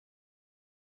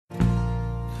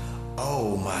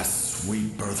Oh, my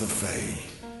sweet Bertha Faye.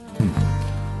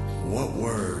 What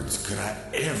words could I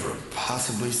ever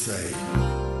possibly say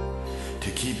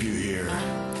to keep you here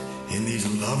in these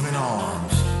loving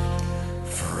arms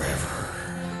forever?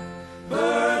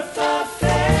 Bertha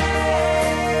Faye.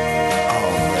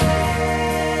 Oh,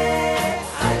 baby.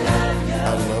 I love you.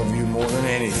 I love you more than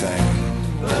anything.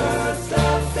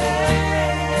 Bertha Faye.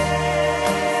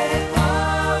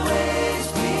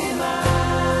 Always be mine.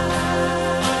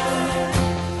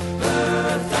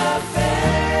 Bertha Faye.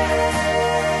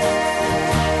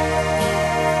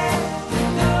 You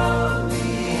know me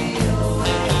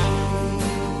away.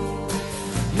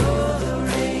 You're the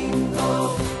rainbow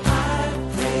I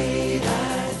prayed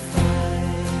I'd find.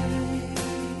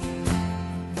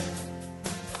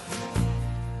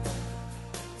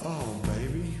 Oh,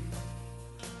 baby.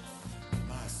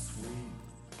 My sweet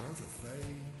Bertha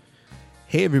Faye.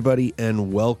 Hey, everybody,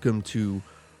 and welcome to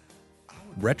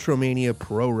Retromania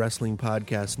Pro Wrestling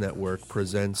Podcast Network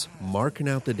presents Marking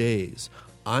Out the Days.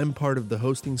 I'm part of the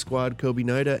hosting squad, Kobe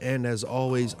Nida, and as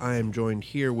always, I am joined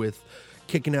here with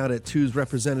Kicking Out at 2's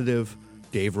representative,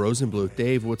 Dave Rosenbluth.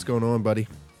 Dave, what's going on, buddy?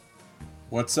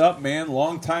 What's up, man?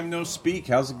 Long time no speak.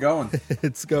 How's it going?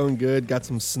 It's going good. Got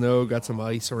some snow, got some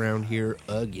ice around here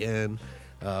again.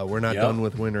 We're not Yep. done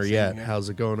with winter Same yet. here. How's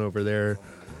it going over there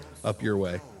up your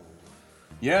way?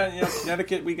 Yeah,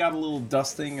 Connecticut, we got a little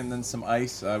dusting and then some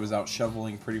ice. I was out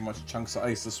shoveling pretty much chunks of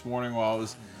ice this morning while I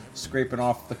was scraping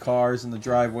off the cars in the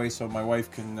driveway so my wife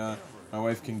can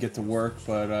get to work.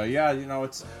 But yeah,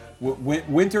 it's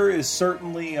winter is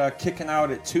certainly kicking out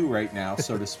at 2 right now,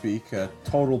 so to speak.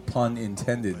 Total pun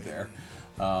intended there.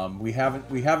 We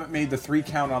haven't made the 3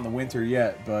 count on the winter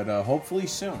yet, but hopefully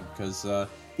soon, because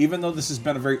even though this has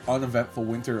been a very uneventful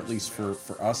winter, at least for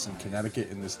us in Connecticut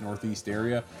in this northeast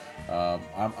area,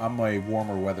 I'm a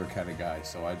warmer weather kind of guy,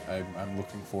 so I'm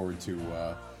looking forward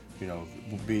to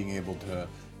being able to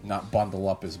not bundle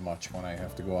up as much when I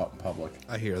have to go out in public.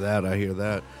 I hear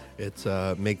that. It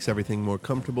makes everything more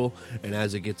comfortable, and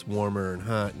as it gets warmer and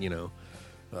hot,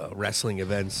 wrestling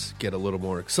events get a little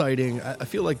more exciting. I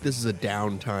feel like this is a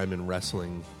downtime in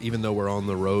wrestling, even though we're on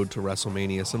the road to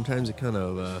WrestleMania. Sometimes it kind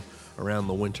of around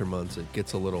the winter months it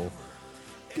gets a little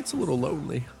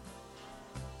lonely.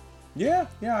 Yeah,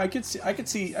 I could see that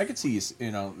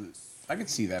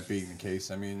being the case.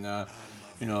 I mean, I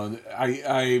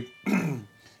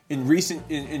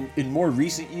in more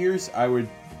recent years, I would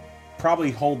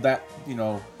probably hold that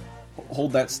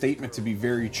statement to be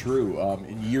very true.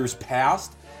 In years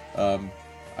past,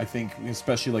 I think,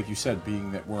 especially like you said,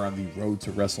 being that we're on the road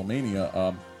to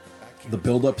WrestleMania, the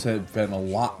build-ups have been a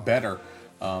lot better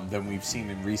than we've seen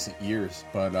in recent years.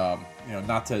 But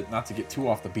not to get too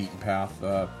off the beaten path.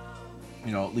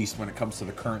 At least when it comes to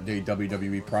the current day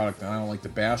WWE product, and I don't like to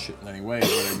bash it in any way,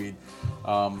 but I mean,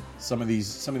 some of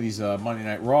these Monday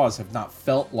Night Raws have not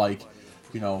felt like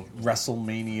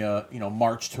WrestleMania,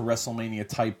 March to WrestleMania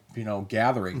type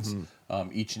gatherings.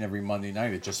 Each and every Monday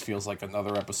night, it just feels like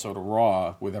another episode of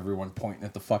Raw with everyone pointing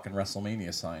at the fucking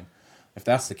WrestleMania sign. If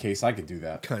that's the case, I could do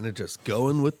that. Kind of just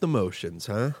going with the motions,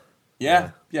 huh?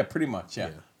 Yeah, pretty much.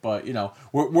 Yeah. But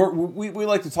we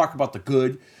like to talk about the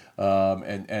good,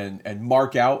 and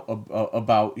mark out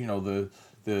about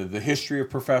the history of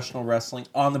professional wrestling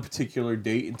on the particular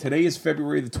date. And today is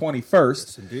February the 21st.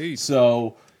 Yes, indeed.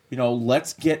 So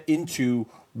let's get into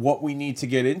what we need to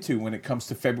get into when it comes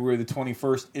to February the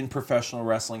 21st in professional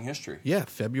wrestling history. Yeah,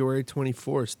 February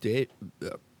 24th.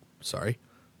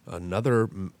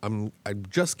 I'm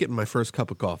just getting my first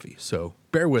cup of coffee, so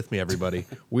bear with me, everybody.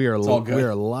 We are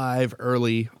live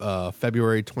early,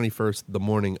 February 21st, the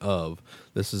morning of.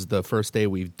 This is the first day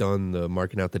we've done the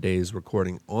Marking Out the Days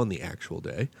recording on the actual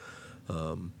day.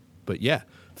 But yeah,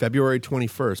 February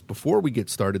 21st. Before we get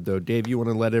started, though, Dave, you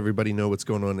want to let everybody know what's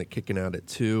going on at Kicking Out at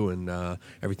 2 and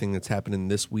everything that's happening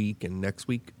this week and next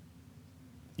week?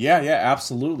 Yeah,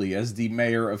 absolutely. As the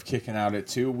mayor of Kicking Out at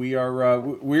 2,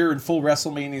 we're in full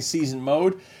WrestleMania season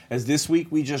mode. As this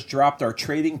week we just dropped our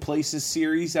Trading Places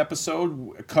series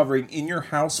episode covering In Your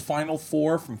House Final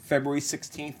Four from February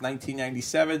 16th,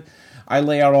 1997. I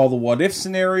lay out all the what if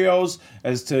scenarios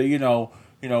as to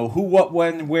who, what,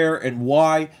 when, where, and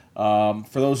why. For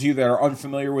those of you that are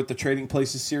unfamiliar with the Trading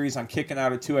Places series on Kicking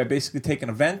Out at 2, I basically take an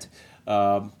event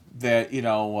that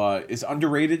is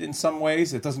underrated in some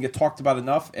ways. It doesn't get talked about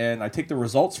enough, and I take the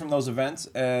results from those events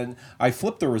and I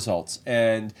flip the results,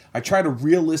 and I try to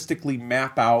realistically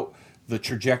map out the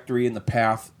trajectory and the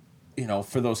path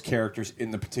for those characters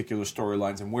in the particular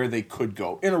storylines and where they could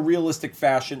go in a realistic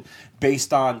fashion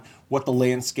based on what the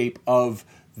landscape of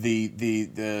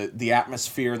the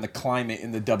atmosphere and the climate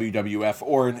in the WWF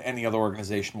or in any other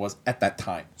organization was at that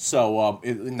time. So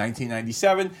in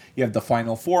 1997, you have the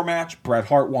Final Four match. Bret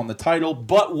Hart won the title,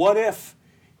 but what if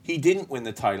he didn't win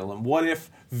the title? And what if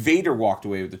Vader walked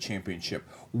away with the championship?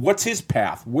 What's his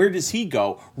path? Where does he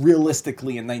go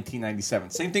realistically in 1997?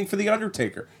 Same thing for The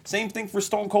Undertaker. Same thing for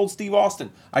Stone Cold Steve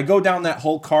Austin. I go down that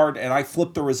whole card and I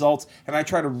flip the results and I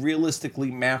try to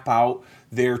realistically map out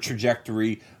their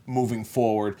trajectory moving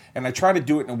forward. And I try to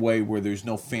do it in a way where there's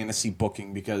no fantasy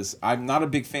booking, because I'm not a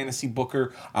big fantasy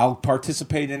booker. I'll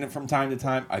participate in it from time to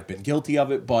time. I've been guilty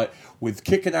of it. But with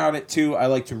Kicking Out at 2, I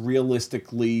like to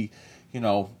realistically,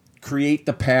 create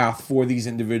the path for these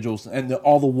individuals and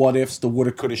all the what ifs, the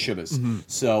woulda, coulda, shouldas. Mm-hmm.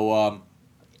 So,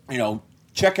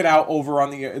 check it out over on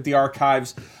the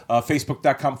archives,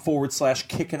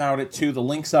 facebook.com/Kicking Out at 2. The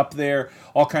link's up there.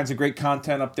 All kinds of great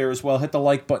content up there as well. Hit the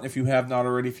like button if you have not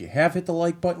already. If you have hit the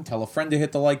like button, tell a friend to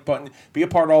hit the like button. Be a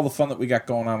part of all the fun that we got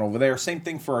going on over there. Same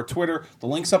thing for our Twitter. The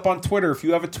link's up on Twitter. If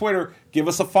you have a Twitter, give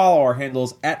us a follow. Our handle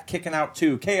is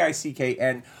 @KickinOut2,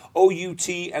 KICKNOUT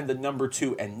and the number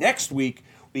 2. And next week,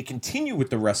 we continue with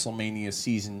the WrestleMania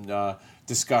season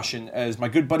discussion as my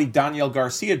good buddy Daniel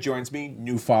Garcia joins me.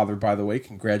 New father, by the way.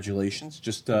 Congratulations.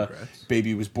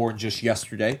 Baby was born just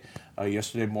yesterday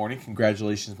morning.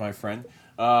 Congratulations, my friend.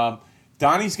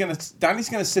 Donnie's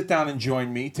gonna sit down and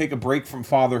join me, take a break from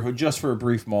fatherhood just for a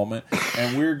brief moment,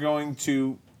 and we're going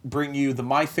to bring you the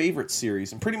My Favorite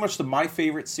series. And pretty much the My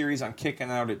Favorite series on Kicking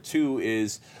Out at 2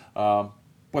 is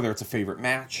whether it's a favorite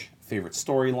match, favorite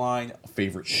storyline, a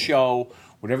favorite show,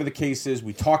 whatever the case is,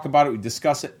 we talk about it, we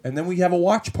discuss it, and then we have a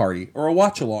watch party or a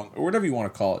watch-along or whatever you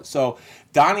want to call it. So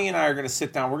Donnie and I are going to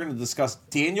sit down. We're going to discuss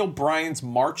Daniel Bryan's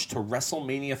march to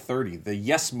WrestleMania 30, the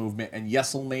Yes Movement and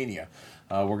Yeselmania.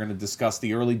 We're going to discuss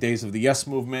the early days of the Yes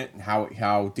Movement and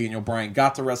how Daniel Bryan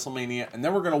got to WrestleMania. And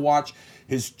then we're going to watch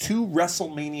his 2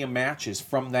 WrestleMania matches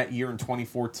from that year in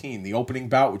 2014. The opening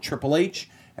bout with Triple H,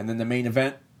 and then the main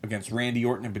event against Randy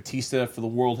Orton and Batista for the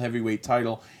World Heavyweight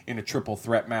title in a triple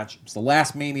threat match. It's the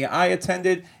last Mania I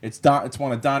attended. It's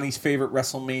one of Donnie's favorite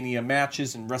WrestleMania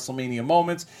matches and WrestleMania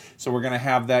moments. So we're going to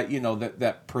have that,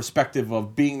 that perspective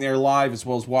of being there live as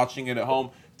well as watching it at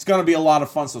home. It's going to be a lot of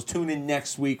fun. So tune in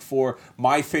next week for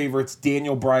My Favorites,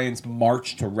 Daniel Bryan's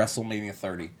march to WrestleMania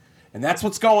 30. And that's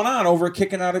what's going on over at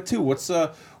Kicking Out at 2.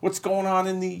 What's going on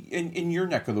in your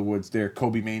neck of the woods there,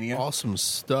 Kobe Mania? Awesome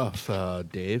stuff,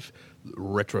 Dave.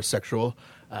 Retrosexual.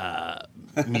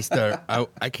 Mr.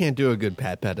 I can't do a good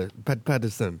Pat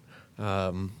Patterson.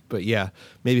 But yeah,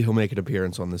 maybe he'll make an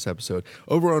appearance on this episode.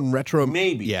 Over on Retro...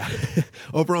 Maybe. Yeah.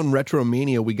 Over on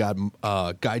Retromania, we got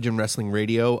Gaijin Wrestling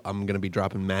Radio. I'm going to be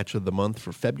dropping Match of the Month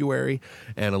for February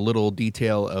and a little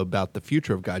detail about the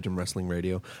future of Gaijin Wrestling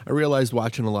Radio. I realized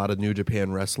watching a lot of New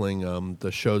Japan Wrestling,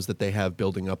 the shows that they have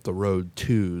building up the Road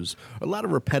 2s, a lot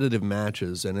of repetitive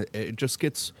matches, and it just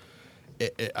gets...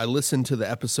 I listened to the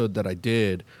episode that I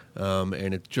did,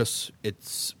 and it's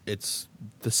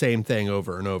the same thing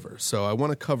over and over. So I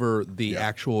want to cover the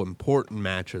actual important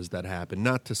matches that happen.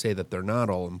 Not to say that they're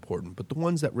not all important, but the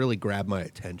ones that really grab my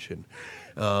attention.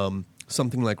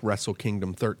 Something like Wrestle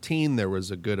Kingdom 13, there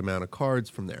was a good amount of cards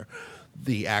from there.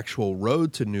 The actual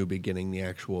Road to New Beginning, the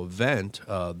actual event,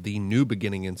 the New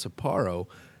Beginning in Sapporo,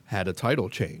 had a title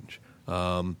change.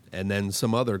 And then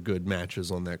some other good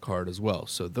matches on that card as well.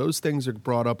 So those things are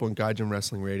brought up on Gaijin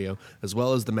Wrestling Radio, as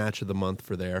well as the Match of the Month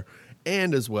for there,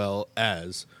 and as well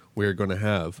as we're going to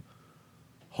have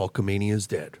Hulkamania is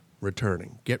Dead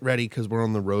returning. Get ready, because we're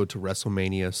on the road to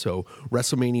WrestleMania. So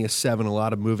WrestleMania 7, a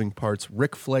lot of moving parts.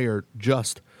 Ric Flair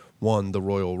just won the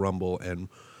Royal Rumble and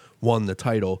won the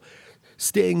title.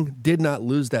 Sting did not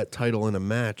lose that title in a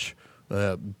match.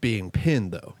 Being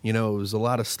pinned, though. It was a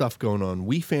lot of stuff going on.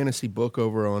 We fantasy book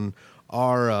over on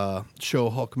our show,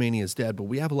 Hulkamania is Dead, but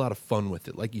we have a lot of fun with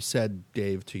it. Like you said,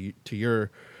 Dave, to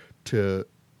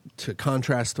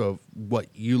contrast of what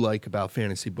you like about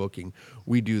fantasy booking,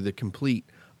 we do the complete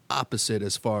opposite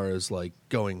as far as like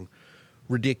going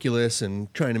ridiculous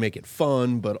and trying to make it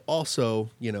fun, but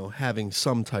also, having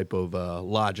some type of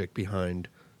logic behind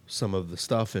some of the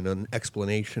stuff and an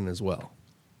explanation as well.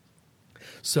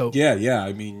 So yeah.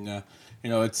 I mean,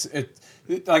 it's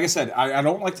like I said, I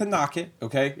don't like to knock it.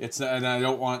 Okay, and I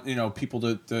don't want people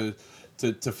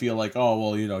to feel like, oh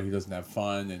well, he doesn't have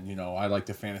fun, and I like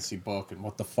the fantasy book and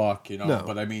what the fuck, No.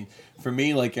 But I mean, for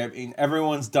me, like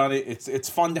everyone's done it. It's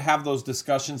fun to have those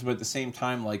discussions, but at the same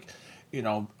time, like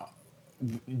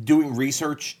doing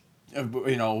research,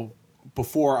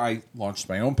 before I launched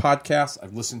my own podcast,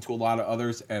 I've listened to a lot of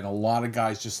others, and a lot of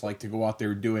guys just like to go out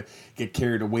there and do it, get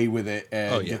carried away with it,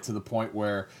 and get to the point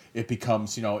where it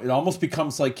becomes, it almost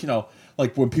becomes like,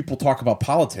 like when people talk about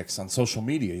politics on social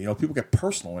media, people get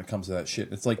personal when it comes to that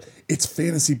shit. It's like, it's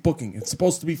fantasy booking. It's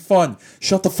supposed to be fun.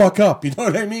 Shut the fuck up. You know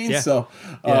what I mean? Yeah. So,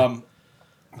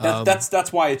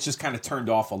 that's why it's just kind of turned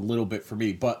off a little bit for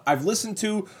me. But I've listened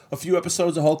to a few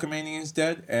episodes of Hulkamania is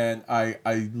Dead, and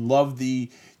I love the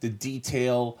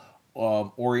detail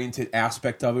oriented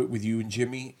aspect of it with you and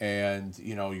Jimmy, and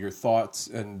your thoughts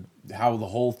and how the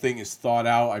whole thing is thought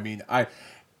out. I mean, I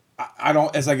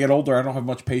don't, as I get older, I don't have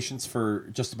much patience for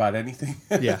just about anything.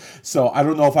 Yeah. So I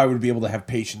don't know if I would be able to have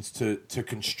patience to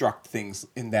construct things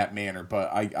in that manner. But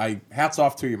I hats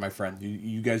off to you, my friend.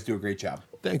 You guys do a great job.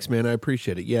 Thanks, man. I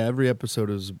appreciate it. Yeah, every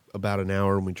episode is about an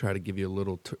hour, and we try to give you a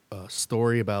little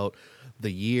story about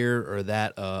the year or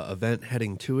that event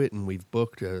heading to it, and we've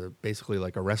booked basically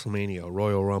like a WrestleMania, a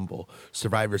Royal Rumble,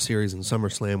 Survivor Series, and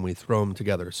SummerSlam. We throw them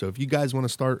together. So if you guys want to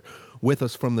start with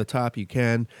us from the top, you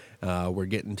can. We're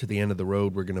getting to the end of the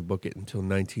road. We're going to book it until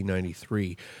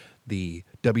 1993. The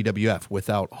WWF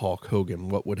without Hulk Hogan.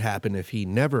 What would happen if he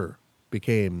never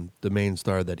became the main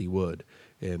star that he would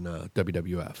in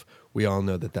WWF? We all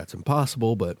know that that's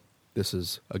impossible, but this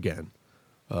is, again,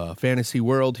 fantasy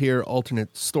world here,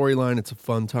 alternate storyline. It's a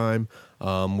fun time.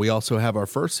 We also have our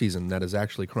first season that is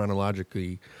actually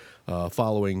chronologically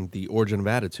following the origin of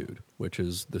Attitude, which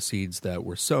is the seeds that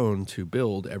were sown to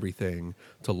build everything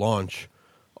to launch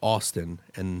Austin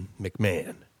and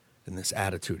McMahon in this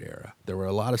Attitude era. There were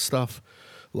a lot of stuff,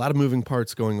 a lot of moving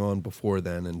parts going on before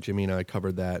then, and Jimmy and I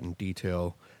covered that in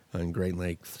detail in great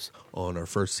lengths on our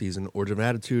first season, Origin of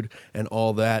Attitude, and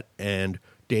all that, and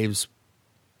Dave's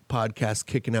podcast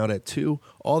Kicking Out at 2.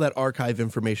 All that archive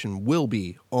information will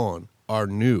be on our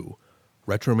new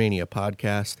Retromania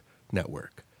Podcast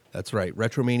Network. That's right,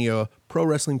 Retromania Pro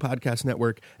Wrestling Podcast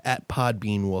Network at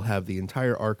Podbean will have the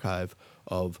entire archive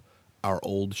of our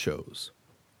old shows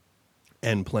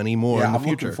and plenty more in the future.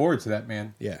 I'm looking forward to that,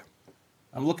 man. Yeah.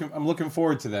 I'm looking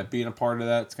forward to that, being a part of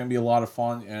that. It's going to be a lot of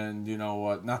fun, and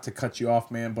not to cut you off,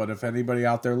 man, but if anybody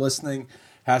out there listening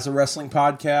has a wrestling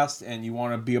podcast and you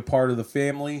want to be a part of the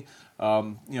family,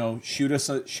 shoot us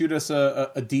a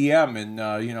DM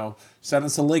and send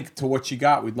us a link to what you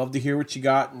got. We'd love to hear what you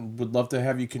got, and would love to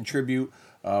have you contribute.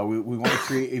 We want to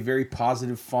create a very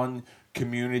positive, fun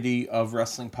community of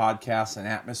wrestling podcasts and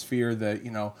atmosphere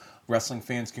that wrestling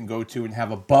fans can go to and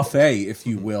have a buffet, if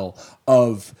you will,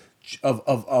 of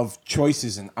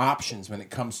choices and options when it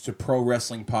comes to pro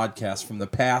wrestling podcasts from the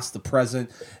past, the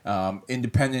present,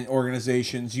 independent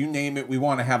organizations, you name it. We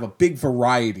want to have a big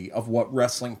variety of what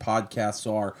wrestling podcasts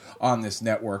are on this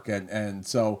network. And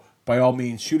so by all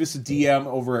means, shoot us a DM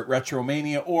over at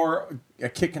Retromania or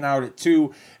Kicking Out at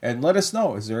 2 and let us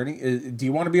know. Is there any, do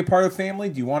you want to be a part of the family?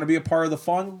 Do you want to be a part of the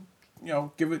fun?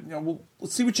 Give it,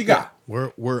 let's see what you got.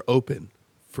 We're open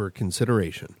for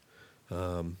consideration.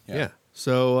 Yeah.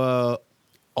 So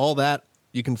all that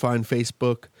you can find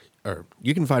Facebook, or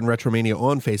you can find Retromania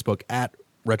on Facebook at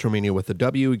Retromania with a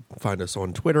W. You can find us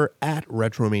on Twitter at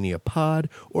Retromania Pod,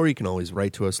 or you can always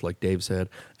write to us, like Dave said,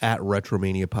 at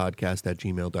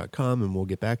retromaniapodcast@gmail.com, and we'll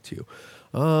get back to you.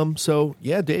 So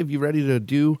yeah, Dave, you ready to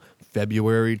do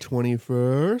February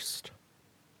 21st?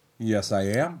 Yes, I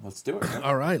am. Let's do it.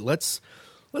 All right, let's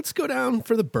go down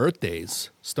for the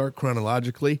birthdays. Start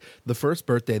chronologically. The first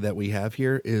birthday that we have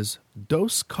here is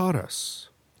Dos Caras.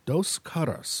 Dos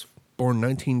Caras, born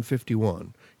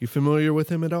 1951. You familiar with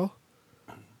him at all?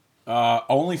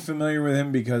 Only familiar with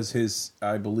him because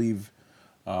I believe,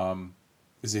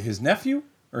 is it his nephew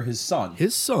or his son?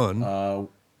 His son.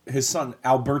 His son,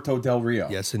 Alberto Del Rio.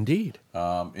 Yes, indeed.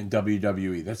 In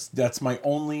WWE. That's my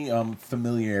only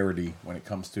familiarity when it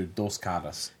comes to Dos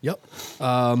Caras. Yep.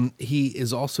 He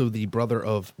is also the brother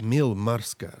of Mil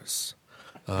Máscaras.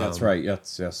 That's right.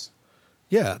 Yes.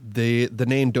 Yeah. The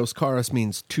name Dos Caras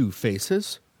means two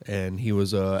faces, and he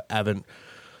was a avid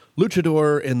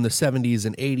luchador in the 70s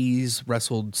and 80s,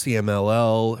 wrestled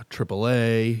CMLL,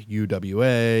 AAA,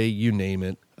 UWA, you name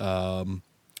it.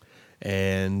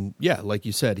 And yeah, like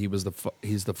you said, he's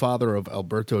the father of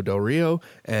Alberto Del Rio,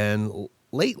 and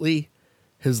lately,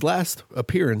 his last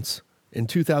appearance in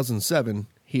 2007,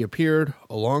 he appeared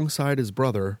alongside his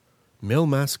brother Mil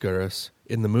Máscaras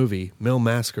in the movie Mil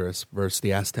Máscaras vs.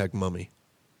 the Aztec Mummy.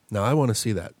 Now I want to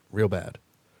see that real bad.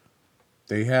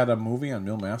 They had a movie on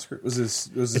Mil Máscaras. It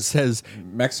says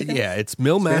Mexican? Yeah, it's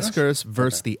Mil Máscaras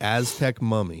versus the Aztec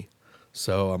Mummy.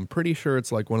 So I'm pretty sure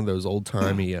it's like one of those old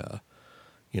timey,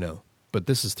 But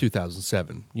this is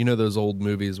 2007. You know those old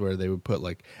movies where they would put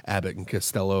like Abbott and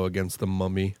Costello against the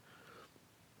Mummy?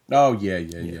 Oh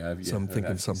yeah. So I'm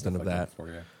thinking something of that.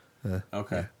 Before, yeah.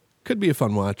 Okay. Could be a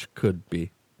fun watch. Could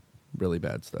be really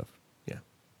bad stuff.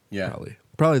 Yeah.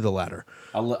 Probably the latter.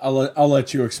 I'll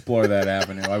let you explore that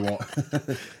avenue. I won't.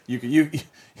 You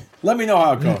let me know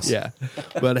how it goes. Yeah.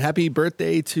 But happy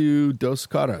birthday to Dos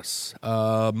Caras.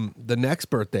 The next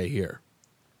birthday here.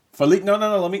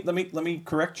 No. Let me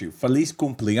correct you. Feliz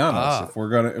cumpleaños.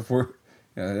 If we're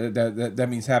that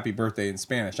means happy birthday in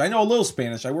Spanish. I know a little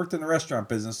Spanish. I worked in the restaurant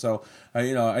business, so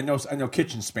I know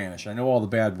kitchen Spanish. I know all the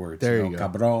bad words. There you go.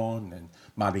 Cabrón and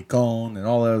maricón and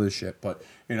all that other shit. But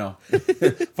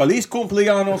Feliz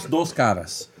cumpleaños Dos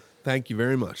Caras. Thank you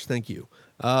very much. Thank you.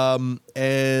 And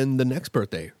the next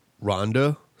birthday,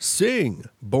 Rhonda Singh,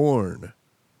 born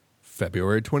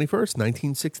February 21st,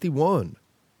 1961.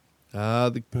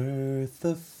 The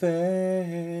Bertha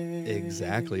Faye.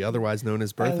 Exactly, otherwise known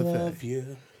as Bertha I love Faye.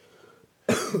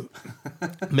 you.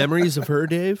 Memories of her,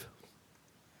 Dave?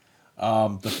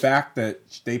 The fact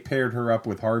that they paired her up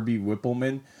with Harvey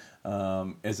Whippleman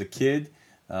as a kid.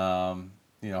 Harvey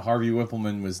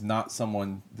Whippleman was not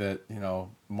someone that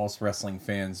most wrestling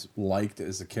fans liked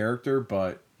as a character,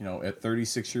 but at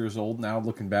 36 years old now,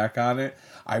 looking back on it,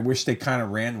 I wish they kind of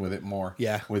ran with it more.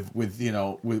 Yeah,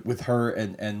 with her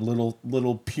and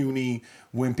little puny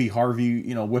wimpy Harvey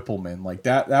Whippleman, like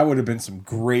that would have been some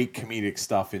great comedic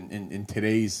stuff in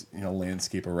today's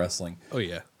landscape of wrestling. Oh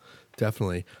yeah,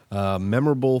 definitely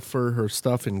memorable for her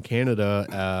stuff in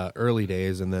Canada early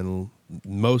days, and then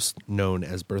most known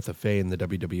as Bertha Faye in the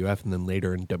WWF, and then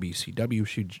later in WCW,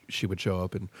 she would show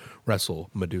up and wrestle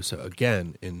Medusa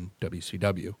again in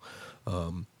WCW.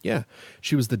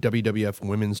 She was the WWF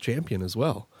Women's Champion as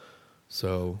well.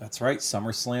 So that's right,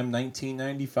 SummerSlam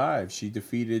 1995. She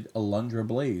defeated Alundra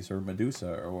Blaze or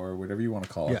Medusa or whatever you want to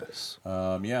call it. Yes.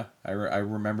 I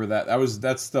remember that.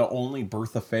 That's the only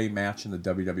Bertha Faye match in the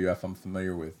WWF I'm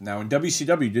familiar with. Now in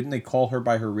WCW, didn't they call her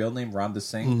by her real name, Rhonda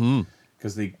Singh?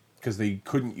 Because they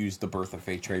couldn't use the Bertha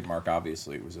Faye trademark.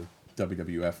 Obviously, it was a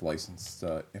WWF licensed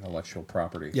intellectual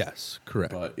property. Yes,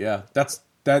 correct. But yeah,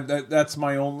 that's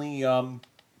my only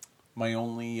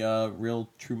real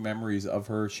true memories of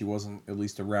her. She wasn't at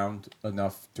least around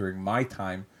enough during my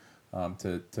time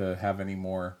to have any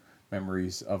more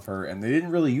memories of her, and they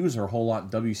didn't really use her a whole lot in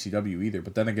WCW either.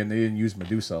 But then again, they didn't use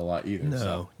Medusa a lot either. No,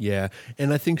 so. yeah,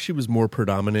 and I think she was more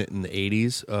predominant in the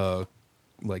 '80s,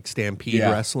 like Stampede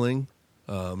wrestling.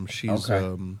 She's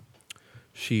okay.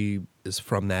 She is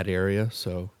from that area,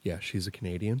 so yeah, she's a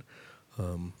Canadian.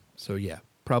 So yeah,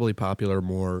 probably popular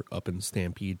more up in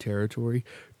Stampede territory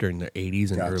during the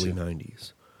 '80s and early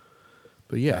 '90s.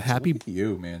 But yeah, happy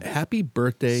you, man. Happy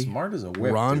birthday, smart as a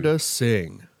whip, Rhonda dude.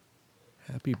 Singh.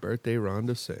 Happy birthday,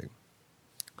 Rhonda Singh.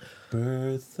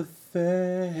 Bertha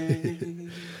Faye.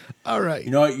 All right.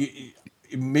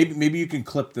 Maybe you can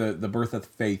clip the Bertha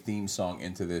Faye theme song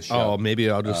into this show. Oh, maybe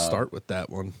I'll just start with that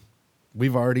one.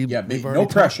 We've already no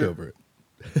pressure over it.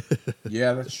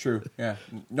 Yeah, that's true. Yeah,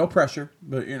 no pressure,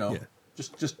 but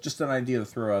just an idea to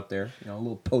throw out there. A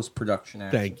little post production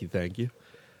action. Thank you.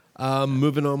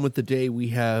 Moving on with the day, we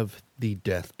have the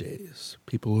death days.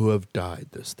 People who have died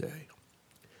this day.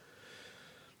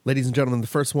 Ladies and gentlemen, the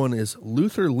first one is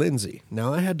Luther Lindsay.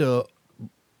 Now, I had to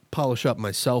polish up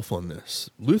myself on this.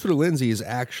 Luther Lindsay is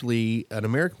actually an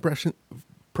American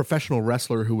professional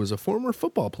wrestler who was a former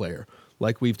football player.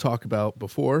 Like we've talked about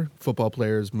before, football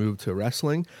players moved to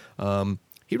wrestling.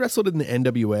 He wrestled in the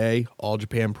NWA, All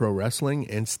Japan Pro Wrestling,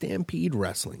 and Stampede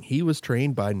Wrestling. He was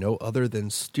trained by no other than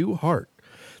Stu Hart.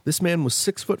 This man was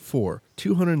 6'4",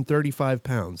 235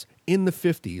 pounds, in the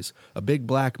 50s, a big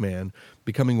black man,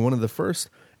 becoming one of the first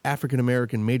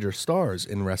African-American major stars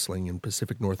in wrestling in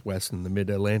Pacific Northwest and the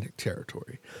Mid-Atlantic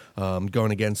territory,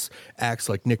 going against acts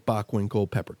like Nick Bockwinkel,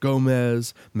 Pepper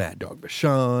Gomez, Mad Dog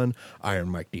Vachon, Iron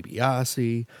Mike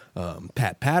DiBiase,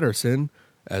 Pat Patterson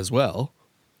as well,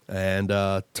 and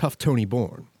Tough Tony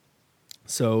Bourne.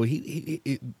 So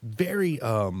he very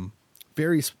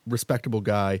respectable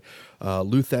guy.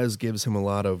 Luthez gives him a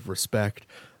lot of respect.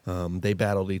 They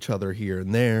battled each other here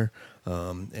and there,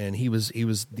 and he was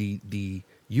the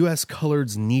U.S.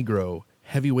 Colored's Negro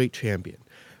heavyweight champion.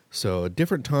 So a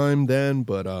different time then,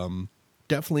 but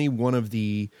definitely one of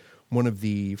the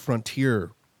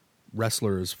frontier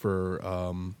wrestlers for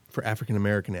African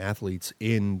American athletes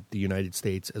in the United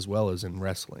States as well as in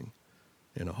wrestling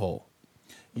in a whole.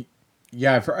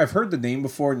 Yeah, I've heard the name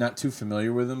before, not too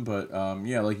familiar with him, but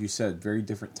like you said, very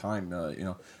different time.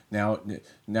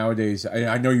 Nowadays,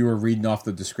 I know you were reading off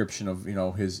the description of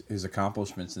his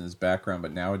accomplishments and his background,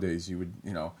 but nowadays you would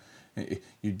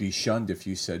you'd be shunned if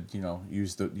you said,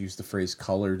 use the phrase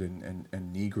colored and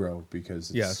Negro,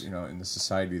 because it's, in the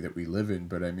society that we live in.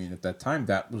 But I mean, at that time,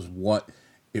 that was what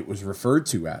it was referred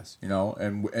to as,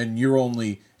 and you're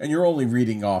only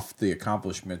reading off the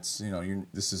accomplishments.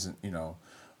 This isn't,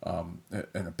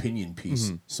 an opinion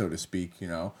piece, so to speak,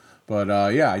 But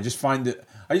I just find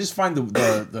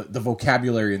the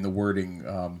vocabulary and the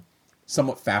wording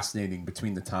somewhat fascinating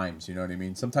between the times. You know what I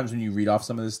mean? Sometimes when you read off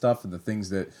some of this stuff and the things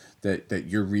that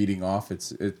you're reading off,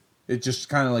 it just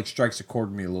kind of like strikes a chord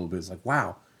with me a little bit. It's like,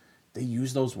 wow, they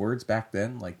used those words back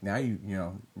then. Like now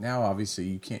now obviously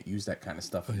you can't use that kind of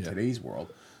stuff in today's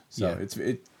world. So it's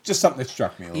just something that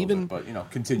struck me a little bit.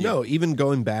 But continue. No, even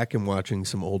going back and watching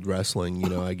some old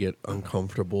wrestling, I get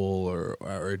uncomfortable, or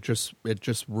it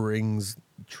just rings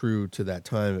true to that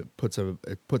time. It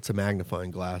puts a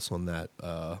magnifying glass on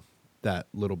that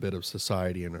little bit of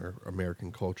society and our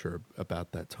American culture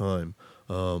about that time.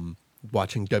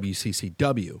 Watching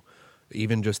WCCW,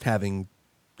 even just having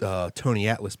Tony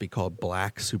Atlas be called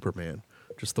Black Superman,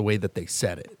 just the way that they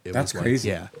said it. That's was crazy.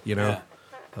 Yeah.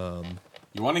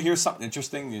 You want to hear something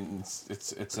interesting?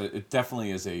 It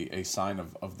definitely is a sign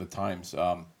of the times.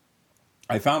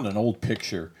 I found an old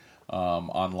picture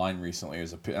online recently,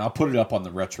 and I'll put it up on the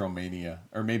Retromania,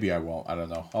 or maybe I won't. I don't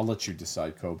know. I'll let you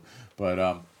decide, Cobe.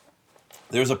 But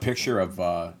there's a picture of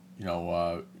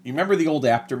you remember the old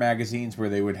After magazines where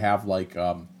they would have like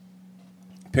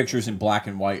pictures in black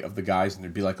and white of the guys, and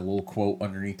there'd be like a little quote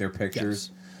underneath their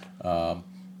pictures. Yes.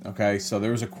 Okay, so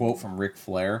there was a quote from Ric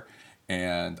Flair.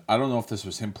 And I don't know if this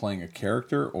was him playing a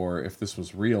character or if this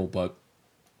was real, but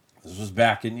this was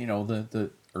back in,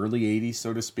 the early 80s,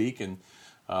 so to speak. And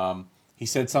he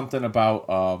said something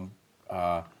about,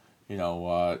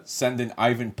 sending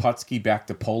Ivan Putski back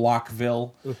to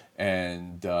Pollockville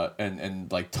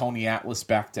and like Tony Atlas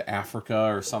back to Africa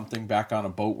or something, back on a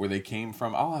boat where they came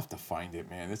from. I'll have to find it,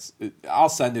 man. I'll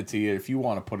send it to you if you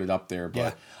want to put it up there.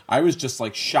 But I was just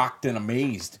like shocked and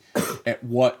amazed at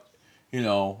what...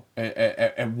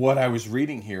 and what I was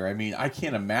reading here. I mean, I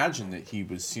can't imagine that he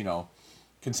was,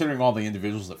 considering all the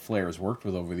individuals that Flair has worked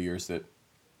with over the years, that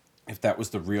if that was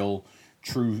the real,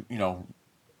 true,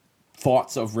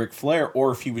 thoughts of Ric Flair,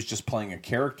 or if he was just playing a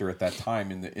character at that time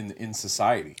in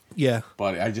society. Yeah.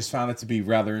 But I just found it to be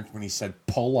rather, when he said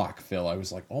Pollockville, I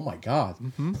was like, oh my God.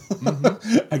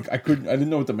 I didn't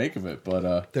know what to make of it,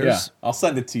 but I'll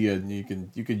send it to you, and you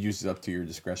can use it up to your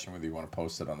discretion whether you want to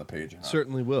post it on the page or not.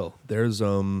 Certainly will. There's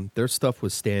stuff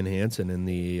with Stan Hansen in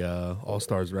the All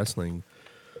Stars Wrestling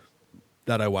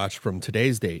that I watched from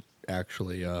today's date,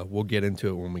 actually. We'll get into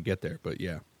it when we get there, but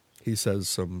yeah, he says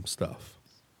some stuff.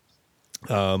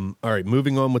 All right,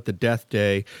 moving on with the Death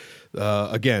Day.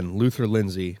 Again, Luther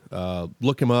Lindsay.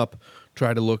 Look him up.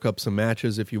 Try to look up some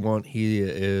matches if you want. He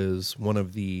is one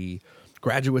of the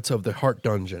graduates of the Hart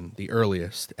Dungeon, the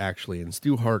earliest, actually. And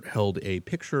Stu Hart held a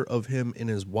picture of him in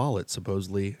his wallet,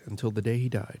 supposedly, until the day he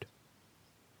died.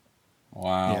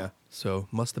 Wow. Yeah, so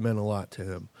must have meant a lot to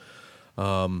him.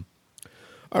 All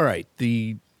right,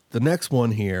 the next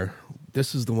one here,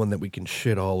 this is the one that we can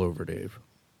shit all over, Dave.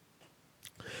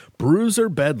 Bruiser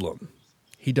Bedlam.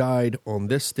 He died on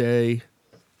this day,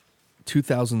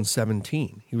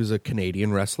 2017. He was a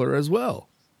Canadian wrestler as well.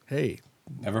 Hey,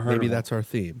 never heard maybe of him. That's our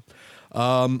theme.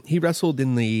 He wrestled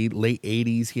in the late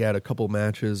 80s. He had a couple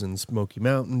matches in Smoky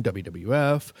Mountain,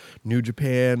 WWF, New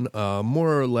Japan,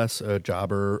 more or less a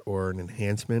jobber or an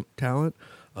enhancement talent.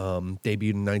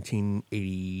 Debuted in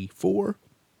 1984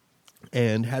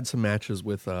 and had some matches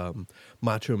with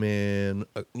Macho Man,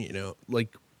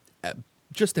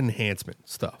 just enhancement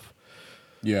stuff.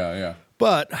 Yeah.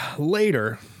 But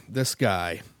later, this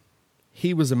guy,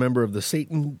 he was a member of the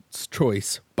Satan's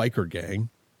Choice biker gang,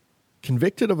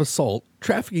 convicted of assault,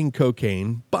 trafficking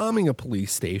cocaine, bombing a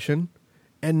police station,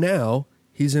 and now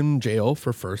he's in jail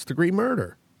for first-degree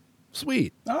murder.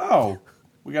 Sweet. Oh,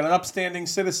 we got an upstanding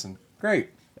citizen.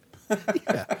 Great.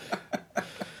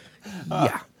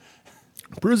 Yeah.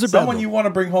 Bruiser Someone Bedlam. You want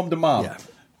to bring home to mom. Yeah.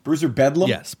 Bruiser Bedlam?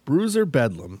 Yes, Bruiser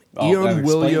Bedlam. Oh, Ian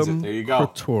William There you go.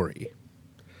 Pretori.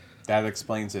 That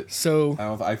explains it. So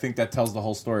I think that tells the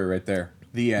whole story right there.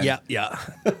 The end. Yeah.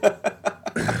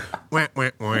 Wah, wah,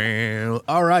 wah.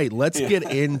 All right, let's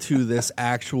get into this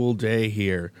actual day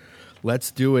here.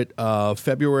 Let's do it.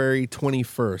 February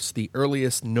 21st. The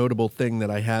earliest notable thing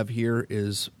that I have here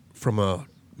is from a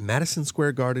Madison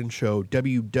Square Garden show,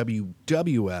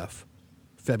 WWF,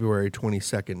 February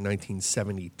 22nd,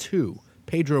 1972.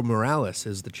 Pedro Morales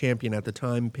is the champion at the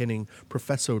time, pinning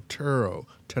Professor Turo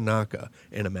Tanaka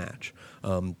in a match.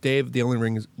 Dave, the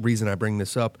only reason I bring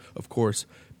this up, of course,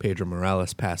 Pedro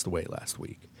Morales passed away last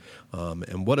week.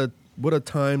 And what what a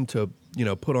time to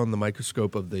put on the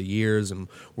microscope of the years, and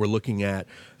we're looking at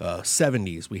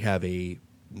 70s. We have a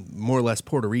more or less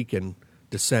Puerto Rican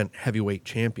descent heavyweight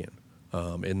champion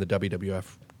in the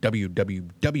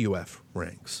WWF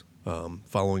ranks,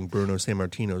 following Bruno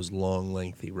Sammartino's long,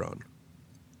 lengthy run.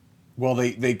 Well,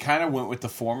 they kind of went with the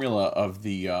formula of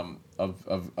the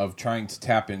of trying to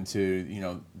tap into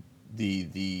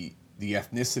the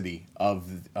ethnicity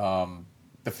of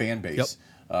the fan base,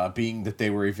 being that they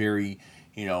were a very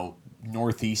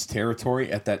Northeast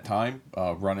territory at that time,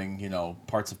 running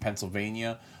parts of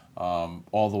Pennsylvania,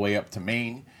 all the way up to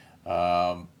Maine.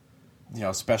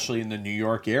 Especially in the New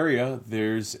York area,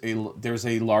 there's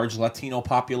a large Latino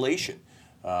population.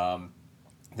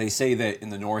 They say that in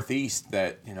the Northeast,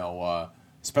 that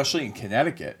especially in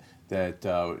Connecticut, that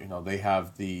they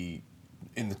have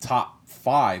in the top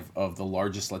 5 of the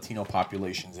largest Latino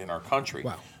populations in our country.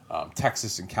 Wow.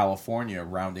 Texas and California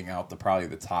rounding out probably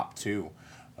the top 2.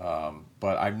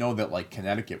 But I know that like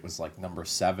Connecticut was like number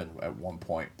 7 at one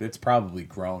point. It's probably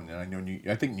grown, and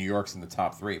I think New York's in the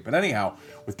top 3. But anyhow,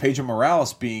 with Pedro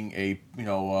Morales being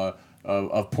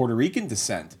of Puerto Rican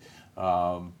descent,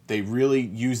 they really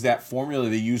used that formula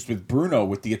they used with Bruno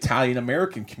with the Italian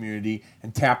American community,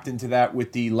 and tapped into that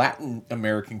with the Latin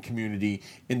American community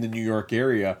in the New York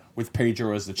area with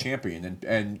Pedro as the champion,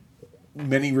 and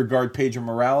many regard Pedro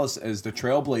Morales as the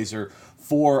trailblazer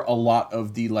for a lot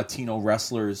of the Latino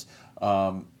wrestlers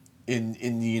in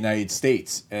the United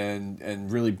States,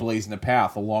 and really blazing the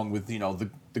path along with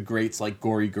the greats like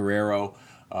Gory Guerrero,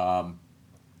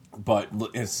 but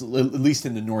it's, at least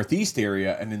in the Northeast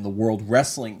area and in the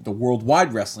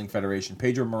Worldwide Wrestling Federation,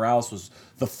 Pedro Morales was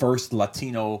the first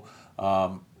Latino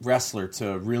wrestler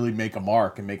to really make a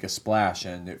mark and make a splash.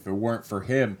 And if it weren't for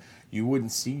him, you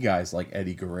wouldn't see guys like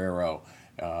Eddie Guerrero,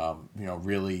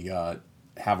 really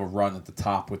have a run at the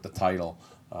top with the title.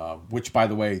 Which, by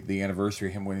the way, the anniversary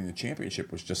of him winning the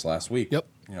championship was just last week. Yep.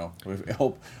 I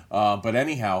hope. But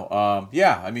anyhow,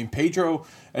 Pedro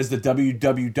as the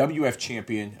WWF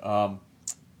champion.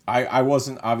 I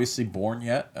wasn't obviously born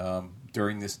yet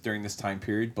during this time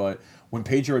period, but when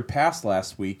Pedro had passed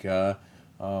last week,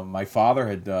 my father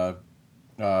had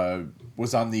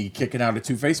was on the Kicking Out at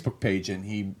 2 Facebook page,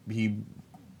 and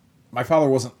my father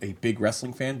wasn't a big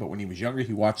wrestling fan, but when he was younger,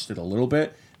 he watched it a little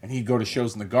bit. And he'd go to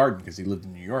shows in the Garden because he lived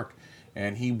in New York.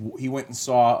 And he went and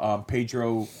saw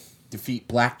Pedro defeat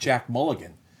Blackjack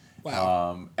Mulligan.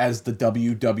 Wow. As the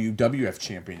WWF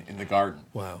champion in the Garden.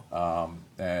 Wow.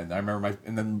 And I remember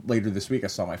and then later this week I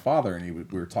saw my father, and we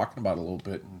were talking about it a little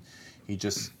bit, and he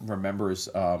just remembers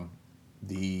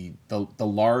the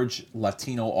large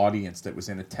Latino audience that was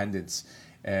in attendance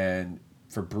and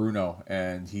for Bruno,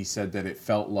 and he said that it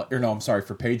felt like,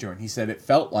 for Pedro, and he said it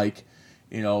felt like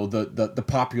the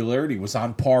popularity was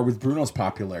on par with Bruno's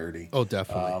popularity. Oh,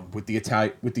 definitely. With the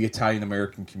Italian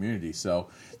American community. So,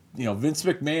 Vince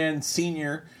McMahon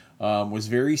Sr. Was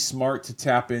very smart to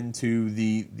tap into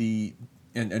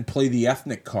and play the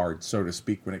ethnic card, so to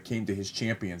speak, when it came to his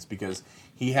champions, because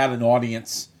he had an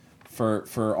audience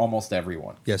for almost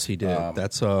everyone. Yes, he did.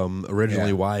 That's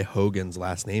originally why Hogan's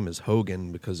last name is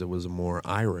Hogan, because it was a more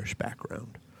Irish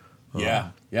background.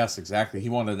 Yes, exactly. He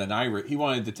wanted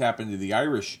to tap into the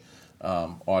Irish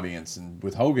audience, and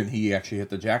with Hogan, he actually hit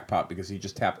the jackpot because he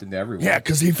just tapped into everyone. Yeah,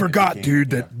 because he forgot,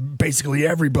 that basically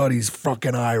everybody's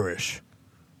fucking Irish.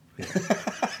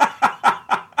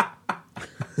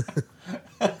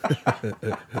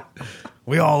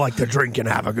 We all like to drink and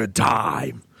have a good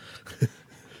time.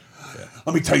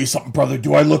 Let me tell you something, brother.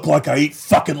 Do I look like I eat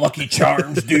fucking Lucky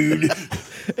Charms, dude?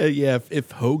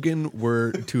 If Hogan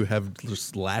were to have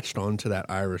just latched onto that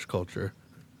Irish culture.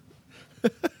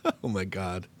 Oh, my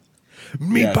God.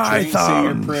 Meat pythons. Say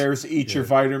your prayers, eat your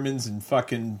vitamins, and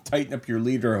fucking tighten up your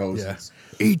leader hoses.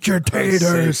 Yeah. Eat your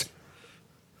taters.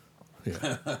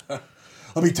 Yeah.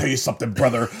 Let me tell you something,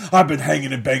 brother. I've been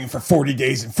hanging and banging for 40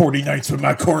 days and 40 nights with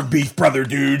my corned beef brother,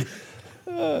 dude.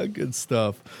 Good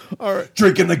stuff. All right.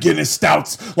 Drinking the Guinness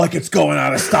stouts like it's going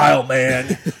out of style,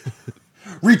 man.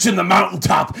 Reaching the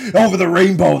mountaintop over the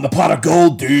rainbow in the pot of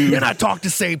gold, dude. And I talked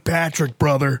to St. Patrick,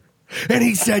 brother, and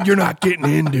he said you're not getting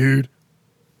in, dude.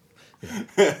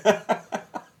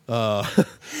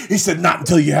 He said, not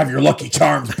until you have your Lucky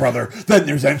Charms, brother. Then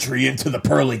there's entry into the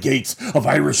pearly gates of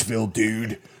Irishville,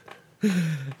 dude.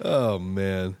 Oh,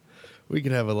 man. We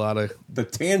could have a lot of... The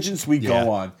tangents we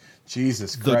go on.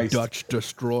 Jesus Christ. The Dutch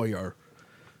Destroyer.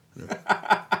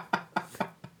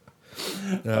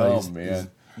 Man.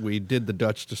 We did the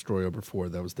Dutch Destroyer before.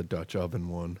 That was the Dutch Oven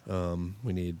one.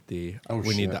 We need the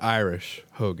Irish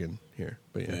Hogan here.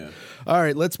 But yeah. All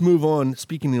right, let's move on.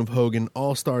 Speaking of Hogan,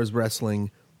 All Stars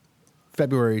Wrestling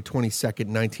February 22nd,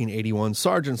 1981.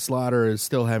 Sergeant Slaughter is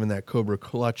still having that Cobra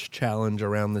Clutch challenge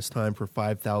around this time for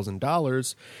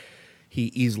 $5,000. He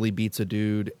easily beats a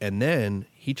dude, and then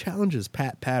he challenges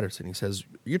Pat Patterson. He says,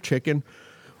 "You're chicken.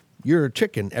 You're a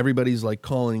chicken." Everybody's like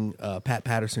calling Pat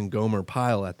Patterson Gomer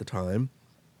Pyle at the time.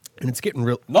 And it's getting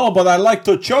real. No, but I like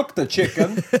to choke the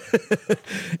chicken.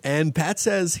 And Pat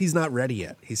says he's not ready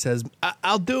yet. He says,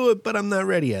 I'll do it, but I'm not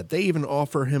ready yet. They even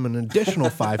offer him an additional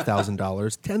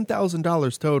 $5,000,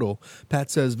 $10,000 total. Pat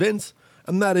says, "Vince,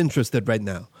 I'm not interested right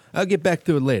now. I'll get back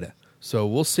to it later." So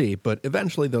we'll see. But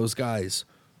eventually those guys,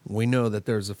 we know that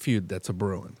there's a feud that's a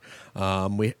brewing.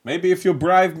 Maybe if you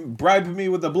bribe me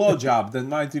with a blowjob, then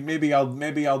maybe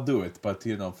I'll do it. But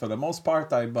for the most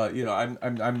part, I'm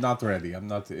not ready. I'm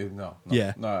not. No.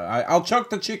 Yeah. No. I'll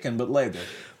choke the chicken, but later.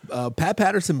 Pat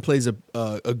Patterson plays a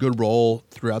good role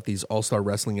throughout these All-Star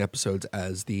Wrestling episodes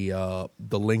as the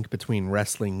link between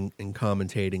wrestling and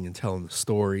commentating and telling the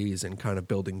stories and kind of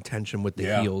building tension with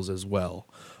the heels as well.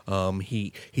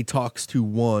 He talks to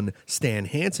one Stan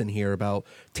Hansen here about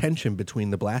tension between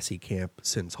the Blassie camp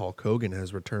since Hulk Hogan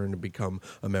has returned to become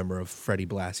a member of Freddie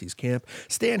Blassie's camp.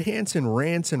 Stan Hansen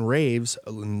rants and raves,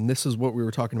 and this is what we were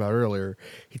talking about earlier.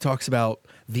 He talks about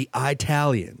the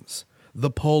Italians, the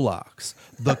Polacks,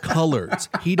 the colors.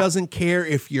 He doesn't care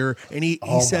if you're, and he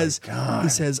says,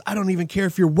 "I don't even care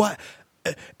if you're what,"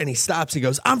 and he stops. He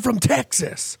goes, "I'm from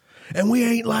Texas, and we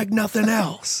ain't like nothing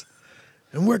else,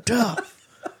 and we're tough."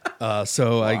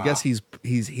 So I guess he's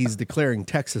declaring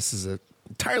Texas is a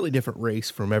entirely different race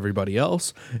from everybody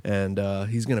else, and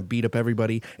he's going to beat up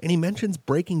everybody. And he mentions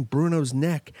breaking Bruno's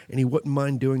neck, and he wouldn't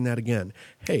mind doing that again.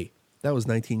 Hey, that was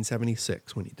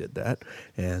 1976 when he did that,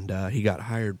 and he got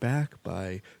hired back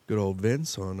by good old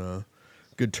Vince on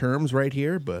good terms right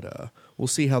here, but we'll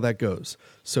see how that goes.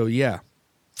 So, yeah,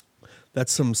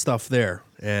 that's some stuff there.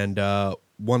 And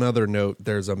one other note,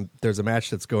 there's a match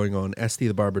that's going on. SD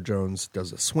the Barber Jones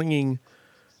does a swinging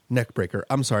neck breaker.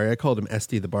 I'm sorry, I called him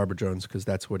SD the Barber Jones because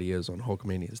that's what he is on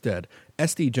Hulkamania's Dead.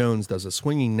 SD Jones does a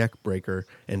swinging neck breaker,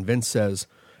 and Vince says,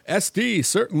 "SD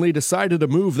certainly decided to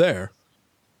move there."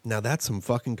 Now that's some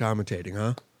fucking commentating,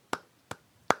 huh?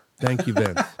 Thank you,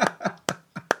 Vince.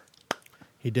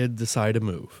 He did decide to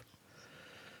move.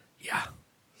 Yeah.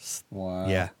 Wow.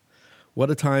 Yeah.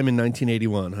 What a time in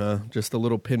 1981, huh? Just a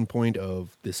little pinpoint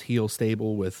of this heel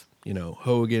stable with,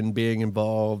 Hogan being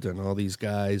involved and all these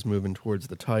guys moving towards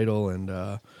the title, and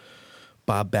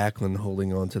Bob Backlund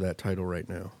holding on to that title right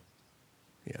now.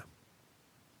 Yeah.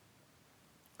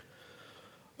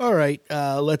 All right,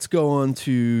 let's go on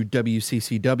to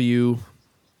WCCW.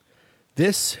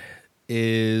 This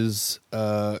is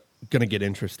going to get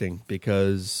interesting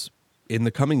because in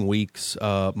the coming weeks,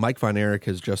 Mike Von Erich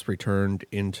has just returned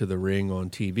into the ring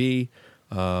on TV.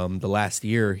 The last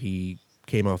year, he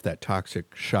came off that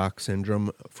toxic shock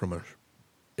syndrome from a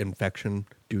infection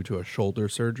due to a shoulder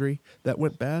surgery that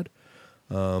went bad,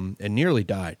 and nearly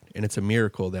died. And it's a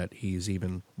miracle that he's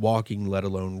even walking, let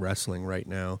alone wrestling right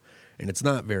now. And it's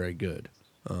not very good.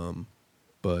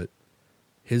 But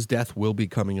his death will be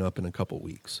coming up in a couple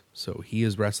weeks. So he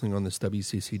is wrestling on this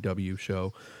WCCW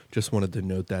show. Just wanted to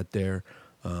note that there.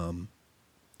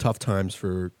 Tough times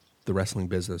for the wrestling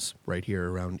business right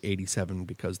here around 87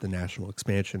 because the national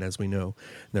expansion, as we know,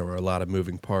 there were a lot of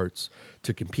moving parts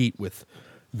to compete with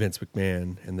Vince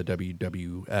McMahon and the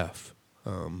WWF.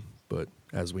 But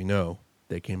as we know,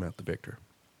 they came out the victor.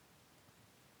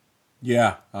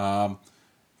 Yeah.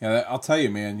 I'll tell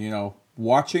you, man,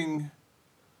 watching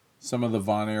some of the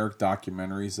Von Erich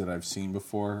documentaries that I've seen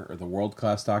before, or the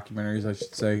world-class documentaries, I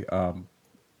should say.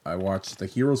 I watched The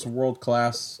Heroes of World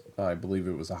Class. I believe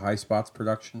it was a High Spots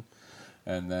production.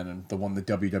 And then the one the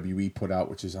WWE put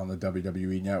out, which is on the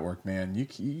WWE Network. Man, you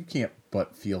can't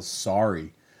but feel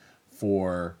sorry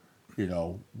for,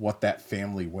 what that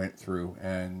family went through.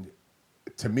 And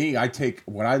to me,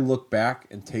 when I look back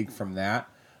and take from that,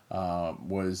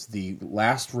 was the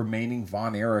last remaining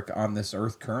Von Erich on this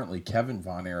earth currently, Kevin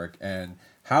Von Erich, and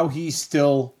how he's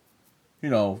still,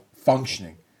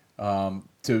 functioning.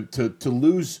 To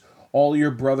lose all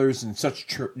your brothers in such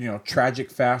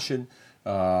tragic fashion,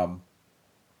 I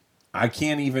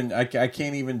can't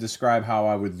even describe how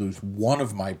I would lose one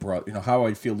of my brothers. How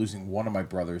I feel losing one of my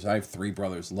brothers. I have 3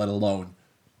 brothers, let alone,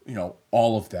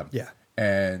 all of them. Yeah,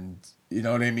 and. You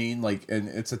know what I mean? And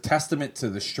it's a testament to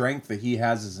the strength that he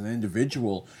has as an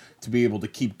individual to be able to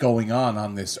keep going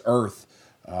on this earth.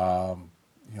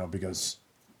 Because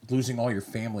losing all your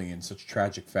family in such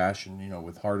tragic fashion,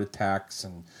 with heart attacks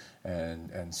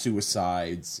and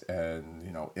suicides and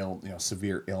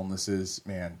severe illnesses,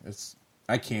 man,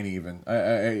 I can't even.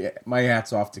 My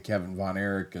hat's off to Kevin Von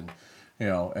Erich, and you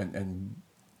know, and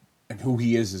who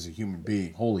he is as a human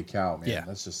being. Holy cow, man! Yeah.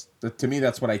 That's just to me.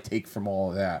 That's what I take from all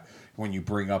of that when you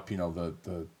bring up, you know,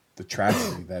 the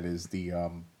tragedy that is the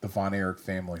Von Erich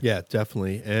family. Yeah,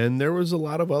 definitely. And there was a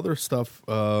lot of other stuff.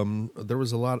 There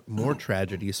was a lot more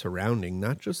tragedy surrounding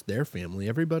not just their family,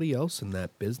 everybody else in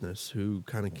that business who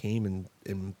kind of came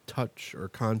in touch or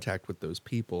contact with those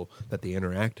people that they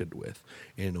interacted with,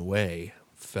 in a way,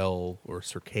 fell or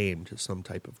succumbed to some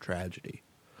type of tragedy.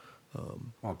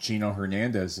 Well, Gino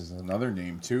Hernandez is another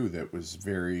name too that was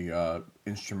very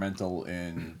instrumental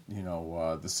in, you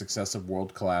know, the success of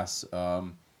World Class.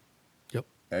 Yep.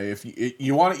 If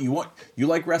you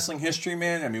like wrestling history,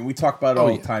 man. I mean, we talk about it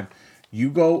all the time. You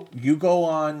go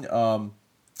on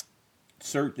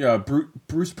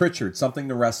Bruce Pritchard, Something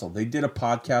to Wrestle. They did a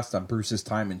podcast on Bruce's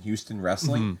time in Houston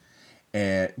wrestling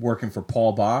and working for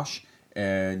Paul Bosch.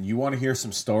 And you want to hear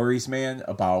some stories, man,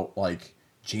 about like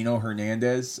Gino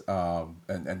Hernandez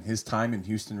and his time in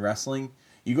Houston wrestling.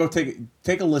 You go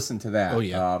take a listen to that. Oh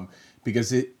yeah.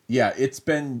 Because it's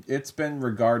been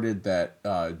regarded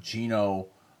that Gino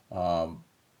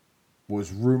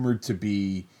was rumored to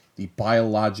be the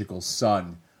biological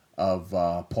son of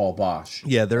Paul Bosch.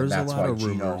 Yeah, there's a lot of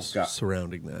rumors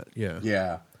surrounding that. Yeah.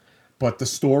 Yeah. But the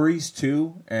stories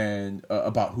too, and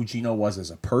about who Gino was as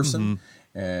a person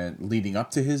and leading up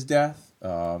to his death.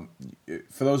 For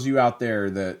those of you out there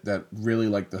that really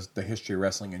like the history of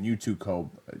wrestling, and you too,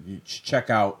 Cobe, you should check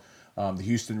out the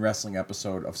Houston wrestling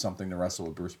episode of Something to Wrestle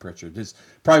with Bruce Pritchard. It's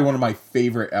probably one of my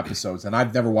favorite episodes, and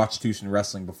I've never watched Houston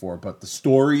wrestling before, but the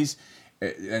stories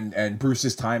and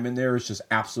Bruce's time in there is just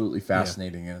absolutely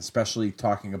fascinating, and especially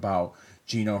talking about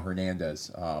Gino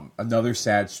Hernandez, another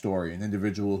sad story, an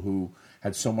individual who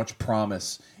had so much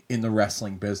promise in the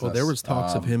wrestling business. Well, there was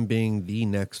talks of him being the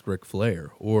next Ric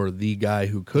Flair, or the guy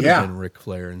who could have been Ric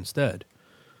Flair instead.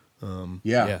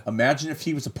 Imagine if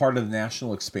he was a part of the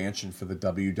national expansion for the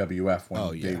WWF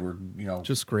when they were, you know,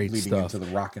 just great leading stuff into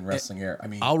the rock and wrestling era. I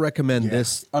mean, I'll recommend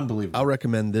this. Unbelievable. I'll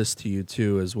recommend this to you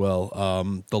too as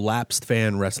well. The Lapsed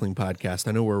Fan Wrestling Podcast.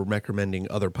 I know we're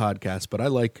recommending other podcasts, but I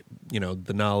like, you know,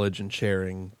 the knowledge and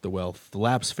sharing the wealth. The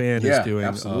Lapsed Fan is doing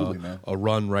a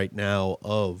run right now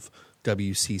of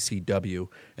WCCW,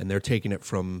 and they're taking it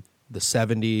from the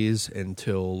 70s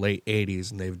until late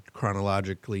 80s, and they've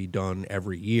chronologically done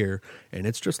every year, and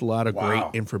it's just a lot of great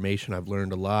information. I've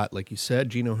learned a lot. Like you said,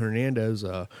 Gino Hernandez,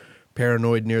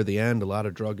 paranoid near the end, a lot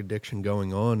of drug addiction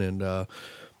going on, and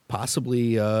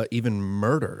possibly even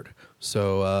murdered.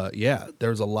 So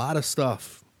there's a lot of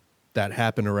stuff that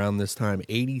happened around this time.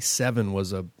 87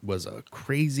 was a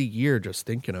crazy year just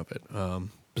thinking of it.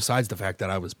 Besides the fact that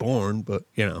I was born, but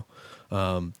you know,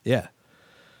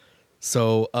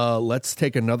 So let's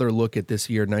take another look at this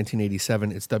year,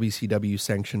 1987. It's WCW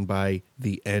sanctioned by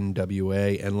the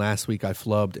NWA. And last week I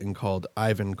flubbed and called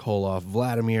Ivan Koloff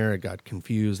Vladimir. I got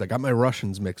confused. I got my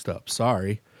Russians mixed up.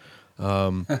 Sorry.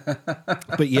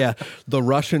 But yeah, the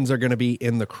Russians are going to be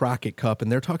in the Crockett Cup. And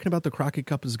they're talking about the Crockett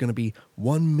Cup is going to be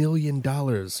 $1 million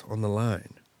on the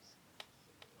line.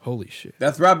 Holy shit.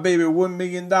 That's right, baby. $1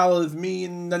 million. Me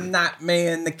and the Knot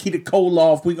Man, Nikita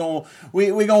Koloff. We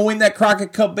gonna win that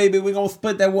Crockett Cup, baby. We gonna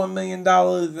split that $1 million,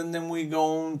 and then we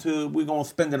gonna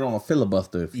spend it on a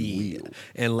filibuster, if you will.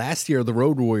 And last year, the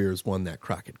Road Warriors won that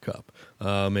Crockett Cup.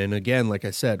 And again, like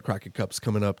I said, Crockett Cup's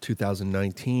coming up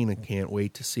 2019. I can't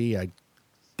wait to see. I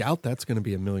doubt that's going to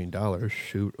be $1 million,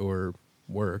 shoot, or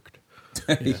worked.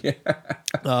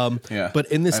 But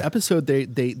in this episode,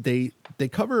 they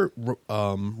cover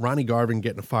Ronnie Garvin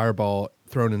getting a fireball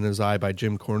thrown in his eye by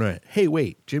Jim Cornette. Hey,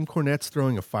 wait, Jim Cornette's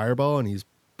throwing a fireball and he's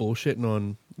bullshitting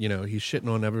on, you know, he's shitting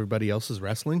on everybody else's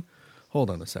wrestling? Hold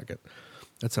on a second.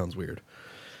 That sounds weird.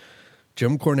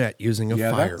 Jim Cornette using a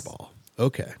fireball.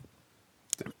 Okay.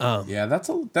 That's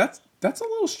a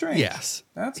little strange. Yes,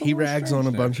 he rags on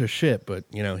a bunch of shit, but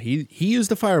you know he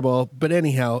used a fireball. But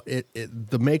anyhow,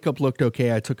 the makeup looked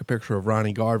okay. I took a picture of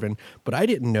Ronnie Garvin, but I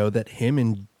didn't know that him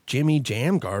and Jimmy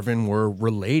Jam Garvin were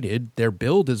related. They're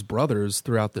billed as brothers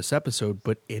throughout this episode,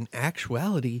 but in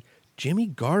actuality, Jimmy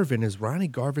Garvin is Ronnie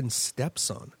Garvin's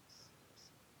stepson.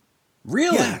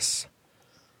 Really? Yes.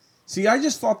 See, I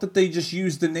just thought that they just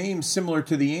used the name similar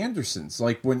to the Andersons.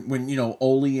 Like when you know,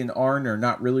 Ole and Arn are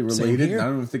not really related. I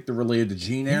don't even think they're related to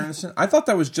Gene Anderson. I thought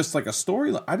that was just like a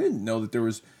story. I didn't know that there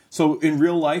was... So in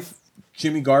real life,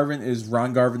 Jimmy Garvin is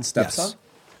Ron Garvin's stepson? Yes.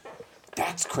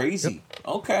 That's crazy. Yep.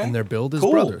 Okay. And they're billed as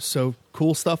brothers. So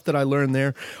cool stuff that I learned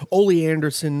there. Ole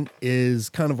Anderson is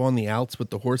kind of on the outs with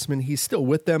the Horsemen. He's still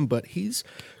with them, but he's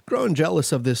growing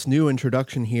jealous of this new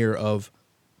introduction here of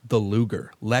the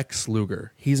Luger, Lex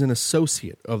Luger. He's an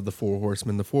associate of the Four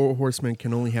Horsemen. The Four Horsemen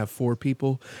can only have 4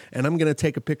 people, and I'm going to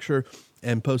take a picture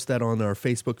and post that on our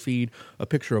Facebook feed, a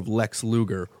picture of Lex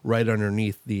Luger right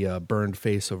underneath the burned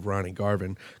face of Ronnie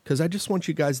Garvin, because I just want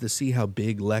you guys to see how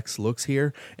big Lex looks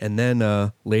here, and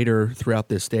then later throughout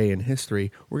this day in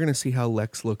history, we're going to see how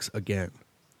Lex looks again.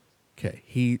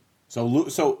 Okay, So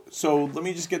let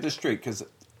me just get this straight, because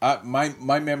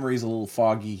my memory is a little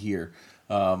foggy here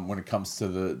when it comes to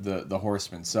the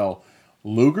Horsemen. So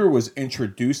Luger was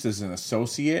introduced as an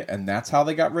associate, and that's how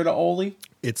they got rid of Ole?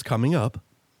 It's coming up.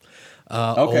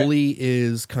 Okay. Ole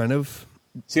is kind of...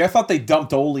 See, I thought they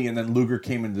dumped Ole and then Luger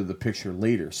came into the picture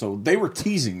later. So they were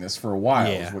teasing this for a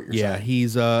while, is what you're saying.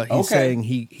 He's saying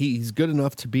he's good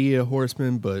enough to be a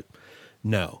Horseman, but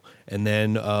no. And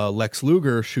then Lex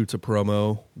Luger shoots a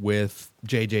promo with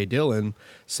J.J. Dillon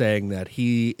saying that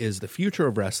he is the future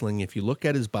of wrestling. If you look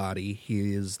at his body,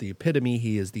 he is the epitome.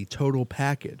 He is the total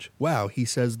package. Wow, he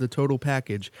says the total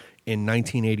package in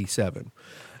 1987.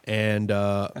 And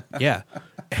yeah,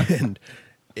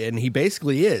 and he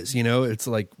basically is, it's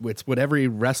like, it's what every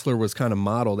wrestler was kind of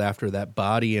modeled after, that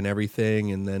body and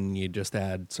everything. And then you just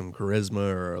add some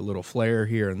charisma or a little flair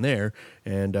here and there.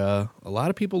 And a lot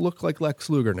of people look like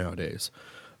Lex Luger nowadays.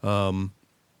 Not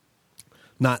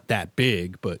that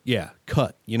big, but yeah,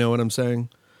 cut. You know what I'm saying?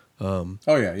 Oh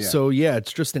yeah. So yeah,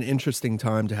 it's just an interesting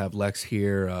time to have Lex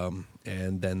here.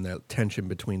 And then the tension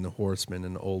between the Horsemen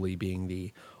and Ole being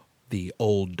the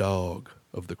old dog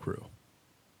of the crew.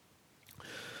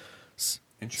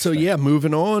 So yeah,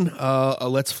 moving on.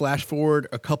 Let's flash forward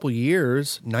a couple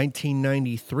years.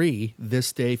 1993,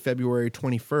 this day, February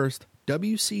 21st,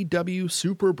 WCW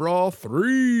Super Brawl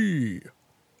 3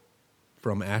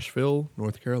 from Asheville,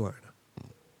 North Carolina.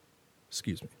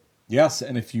 Excuse me. Yes,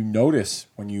 and if you notice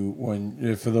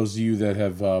when for those of you that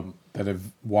have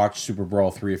watched Super Brawl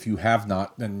 3, if you have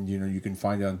not, then you can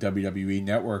find it on WWE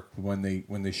Network. When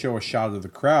they show a shot of the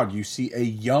crowd, you see a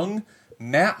young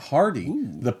Matt Hardy,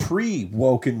 the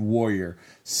pre-Woken Warrior,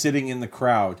 sitting in the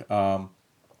crowd,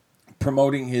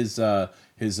 promoting his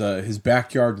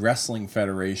backyard wrestling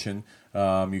federation.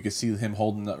 You can see him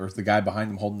the guy behind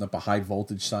him holding up a high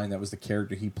voltage sign. That was the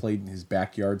character he played in his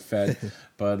backyard fed.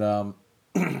 But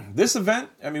this event,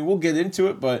 we'll get into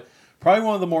it, but probably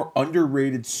one of the more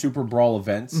underrated Super Brawl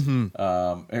events,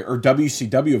 or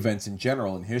WCW events in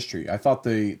general in history. I thought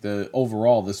the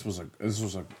overall this was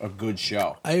a good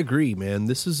show. I agree, man.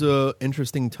 This is a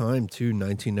interesting time too,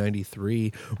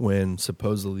 1993, when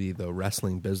supposedly the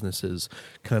wrestling business is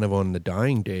kind of on the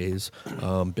dying days.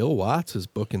 Bill Watts is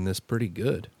booking this pretty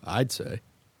good, I'd say.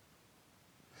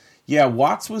 Yeah,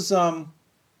 Watts was.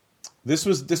 This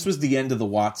was the end of the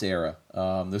Watts era.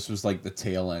 This was like the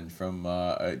tail end from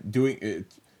doing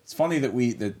it. It's funny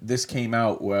that this came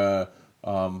out where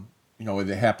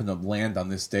it happened to land on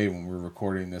this day when we were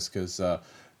recording this, because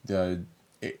the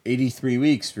 83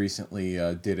 Weeks recently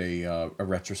did a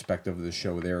retrospective of the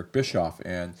show with Eric Bischoff,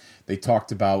 and they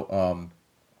talked about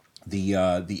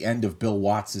the end of Bill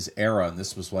Watts' era, and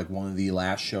this was like one of the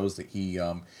last shows that he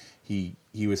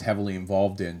was heavily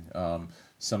involved in.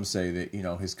 Some say that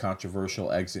his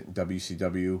controversial exit in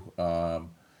WCW,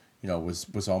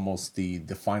 was almost the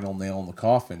final nail in the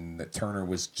coffin. That Turner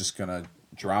was just gonna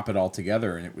drop it all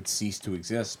together and it would cease to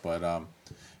exist. But it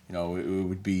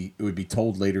would be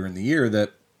told later in the year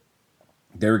that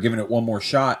they were giving it one more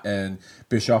shot, and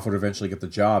Bischoff would eventually get the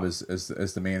job as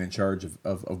the man in charge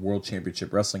of World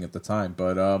Championship Wrestling at the time.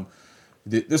 But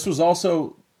this was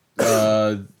also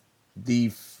the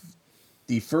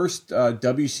first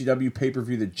WCW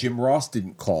pay-per-view that Jim Ross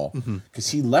didn't call, because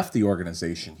he left the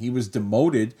organization. He was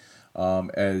demoted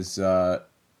as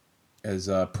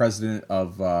president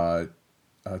of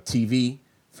TV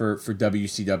for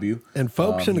WCW. And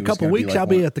folks, in a couple weeks, I'll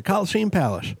be at the Coliseum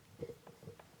Palace.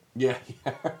 Yeah.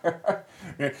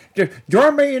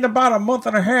 Join me in about a month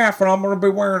and a half, and I'm going to be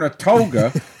wearing a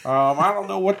toga. I don't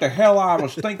know what the hell I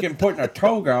was thinking, putting a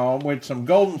toga on with some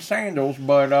golden sandals,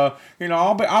 but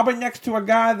I'll be next to a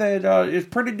guy that is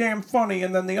pretty damn funny,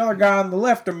 and then the other guy on the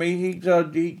left of me,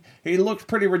 he looks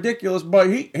pretty ridiculous, but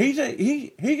he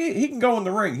can go in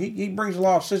the ring. He brings a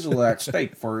lot of sizzle to that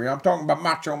steak for you. I'm talking about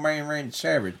Macho Man Randy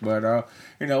Savage, but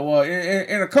in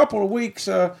a couple of weeks,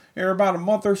 in about a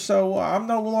month or so, I'm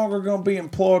no longer going to be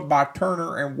employed by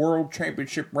Turner and World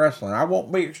Championship Wrestling. I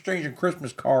won't be exchanging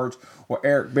Christmas cards with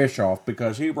Eric Bischoff,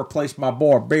 because he replaced my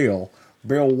boy Bill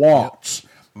Watts,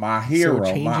 my hero, so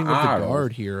changing my of idol. the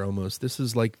guard here almost. This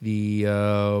is like the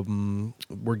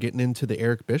we're getting into the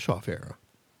Eric Bischoff era.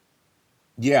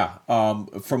 Yeah,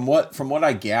 from what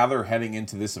I gather heading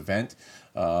into this event,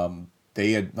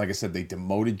 they had, like I said, they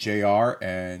demoted JR,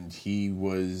 and he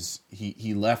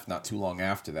left not too long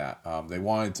after that. They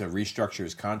wanted to restructure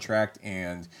his contract,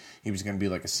 and he was going to be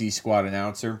like a C squad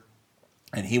announcer,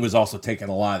 and he was also taking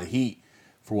a lot of the heat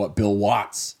for what Bill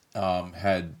Watts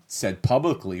had said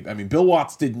publicly. I mean, Bill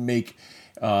Watts didn't make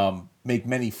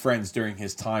many friends during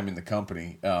his time in the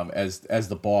company as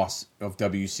the boss of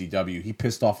WCW. He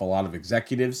pissed off a lot of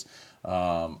executives.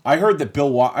 I heard that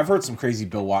I've heard some crazy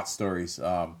Bill Watts stories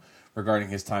regarding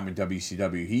his time in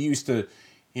WCW. He used to,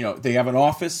 they have an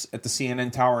office at the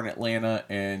CNN Tower in Atlanta,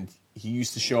 and he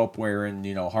used to show up wearing,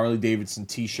 Harley Davidson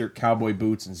t-shirt, cowboy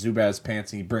boots, and Zubaz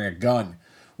pants, and he'd bring a gun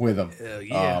with him.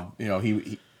 Yeah.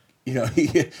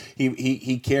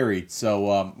 He carried,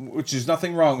 so which is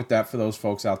nothing wrong with that for those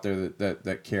folks out there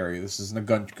that carry. This isn't a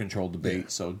gun control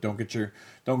debate, so don't get your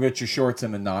shorts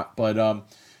in a knot. But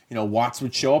Watts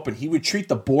would show up, and he would treat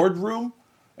the boardroom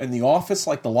and the office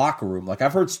like the locker room. Like,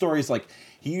 I've heard stories like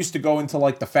he used to go into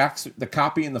like the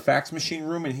copy in the fax machine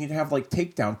room, and he'd have like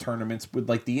takedown tournaments with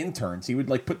like the interns. He would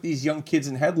like put these young kids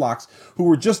in headlocks who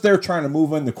were just there trying to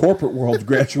move in the corporate world,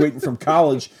 graduating from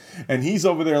college, and he's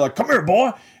over there like, "Come here, boy,"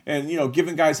 and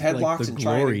giving guys headlocks like the and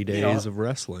glory trying days of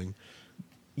wrestling.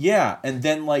 Yeah, and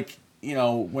then like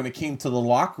when it came to the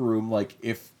locker room, like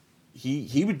if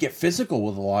he would get physical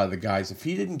with a lot of the guys if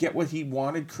he didn't get what he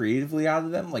wanted creatively out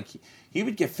of them, like. He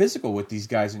would get physical with these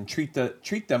guys and treat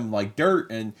them like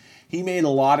dirt. And he made a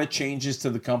lot of changes to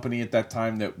the company at that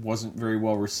time that wasn't very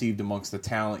well received amongst the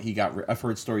talent. I've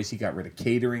heard stories he got rid of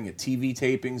catering at TV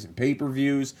tapings and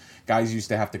pay-per-views. Guys used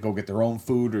to have to go get their own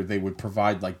food, or they would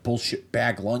provide like bullshit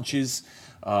bag lunches.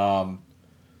 He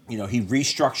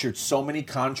restructured so many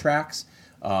contracts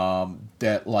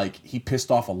that like he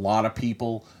pissed off a lot of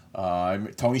people.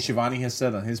 Tony Schiavone has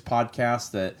said on his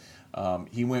podcast that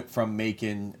he went from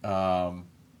making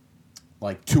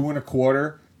like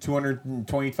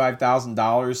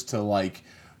 $225,000 to like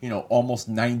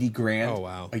almost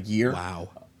 $90,000 a year. Wow.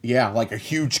 Yeah, like a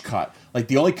huge cut. Like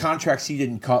the only contracts he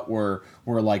didn't cut were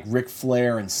like Ric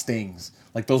Flair and Sting's.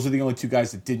 Like those are the only two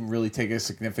guys that didn't really take a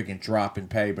significant drop in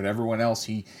pay. But everyone else,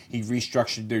 he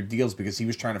restructured their deals because he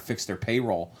was trying to fix their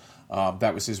payroll.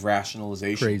 That was his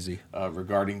rationalization. Crazy.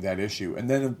 Regarding that issue. And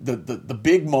then the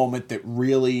big moment that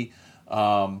really,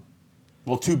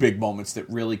 two big moments that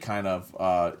really kind of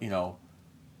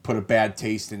put a bad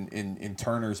taste in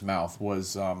Turner's mouth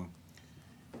was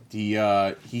he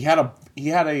had a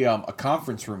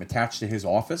conference room attached to his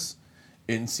office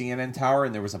in CNN Tower,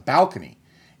 and there was a balcony.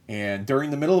 And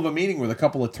during the middle of a meeting with a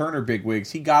couple of Turner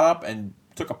bigwigs, he got up and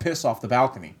took a piss off the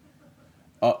balcony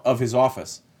of his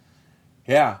office.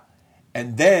 Yeah.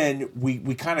 And then we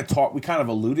kind of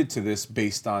alluded to this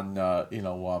based on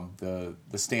the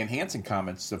Stan Hansen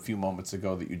comments a few moments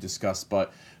ago that you discussed.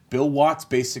 But Bill Watts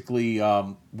basically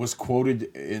was quoted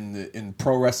in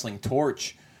Pro Wrestling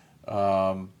Torch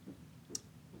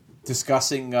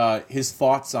discussing his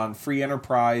thoughts on free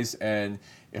enterprise, and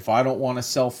if I don't want to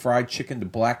sell fried chicken to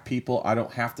black people, I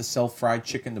don't have to sell fried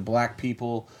chicken to black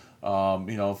people.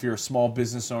 If you're a small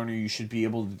business owner, you should be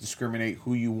able to discriminate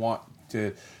who you want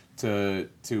to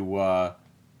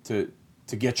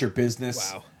get your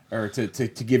business. Wow. Or to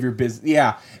give your business.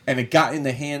 Yeah, and it got in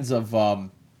the hands of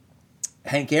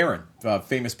Hank Aaron, a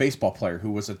famous baseball player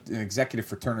who was an executive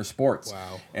for Turner Sports.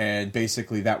 Wow. And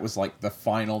basically that was like the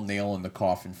final nail in the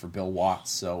coffin for Bill Watts.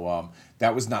 So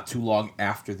that was not too long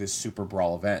after this Super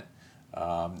Brawl event.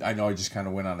 I know I just kind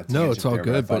of went on a tangent. No, it's all there,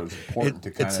 good, but I but thought it was important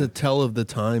to kind it's a tell of the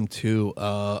time, too.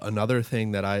 Another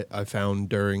thing that I found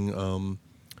during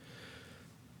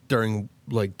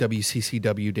like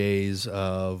WCCW days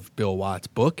of Bill Watts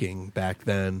booking back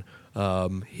then,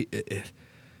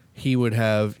 he would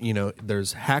have,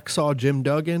 there's Hacksaw Jim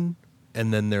Duggan,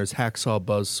 and then there's Hacksaw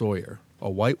Buzz Sawyer, a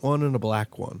white one and a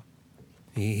black one.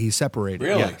 He separated.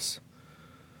 Really? Yes.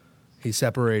 He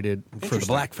separated for the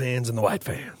black fans and the white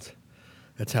fans.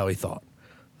 That's how he thought.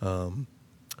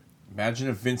 Imagine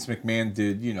if Vince McMahon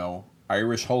did,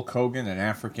 Irish Hulk Hogan and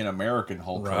African American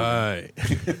Hulk Hogan. Right.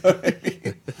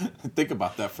 Think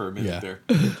about that for a minute there.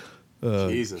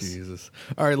 Jesus.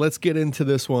 All right, let's get into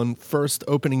this one. First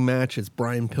opening match is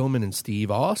Brian Pillman and Steve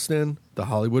Austin, the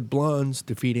Hollywood Blondes,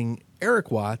 defeating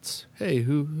Eric Watts. Hey,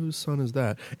 whose son is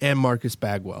that? And Marcus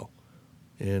Bagwell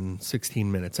in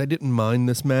 16 minutes. I didn't mind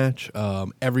this match.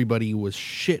 Everybody was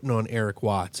shitting on Eric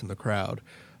Watts in the crowd.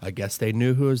 I guess they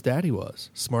knew who his daddy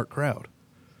was. Smart crowd.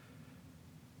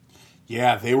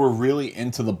 Yeah, they were really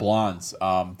into the Blondes.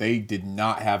 They did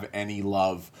not have any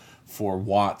love for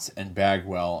Watts and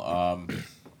Bagwell.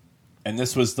 And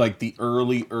this was like the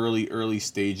early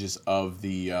stages of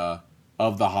the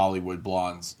Hollywood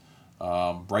Blondes,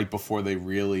 right before they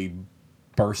really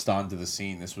burst onto the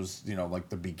scene. This was, like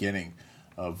the beginning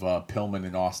of Pillman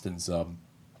and Austin's. I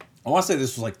want to say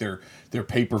this was like their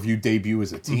pay-per-view debut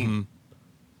as a team.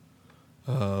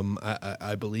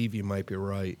 I believe you might be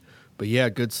right. But yeah,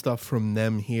 good stuff from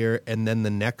them here. And then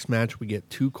the next match, we get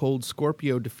Too Cold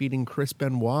Scorpio defeating Chris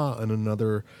Benoit in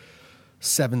another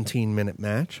 17-minute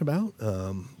match about.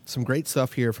 Some great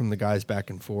stuff here from the guys back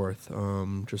and forth.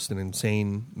 Just an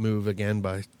insane move again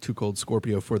by Too Cold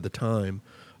Scorpio for the time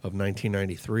of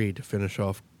 1993 to finish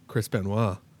off Chris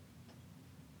Benoit.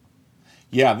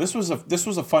 Yeah, this was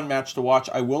a fun match to watch.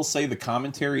 I will say the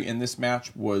commentary in this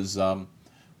match was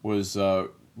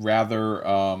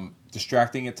rather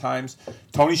distracting at times.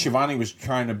 Tony Schiavone was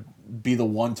trying to be the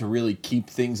one to really keep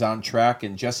things on track,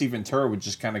 and Jesse Ventura would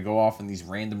just kind of go off in these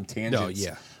random tangents.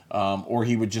 Or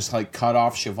he would just like cut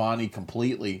off Schiavone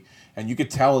completely, and you could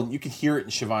tell and you could hear it in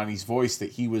Schiavone's voice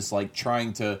that he was like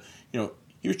trying to,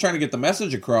 he was trying to get the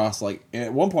message across. Like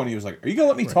at one point he was like, "Are you gonna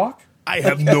let me talk? I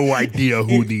have no idea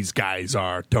who these guys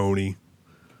are, Tony."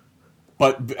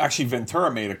 But actually,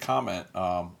 Ventura made a comment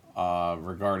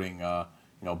regarding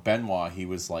Benoit. He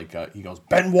was like, he goes,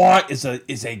 "Benoit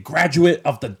is a graduate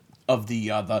of the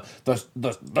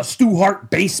Stu Hart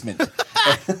basement."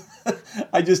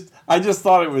 I just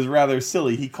thought it was rather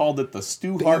silly. He called it the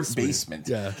Stu Hart basement.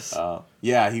 Yes.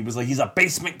 He was like, he's a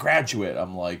basement graduate.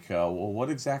 I'm like, well, what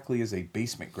exactly is a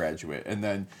basement graduate? And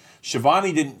then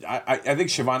Schiavone didn't. I think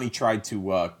Schiavone tried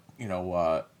to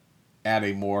add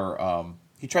a more.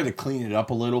 He tried to clean it up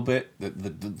a little bit,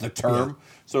 the term,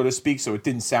 so to speak, so it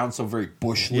didn't sound so very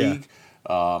Bush League.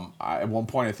 At one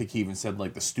point, I think he even said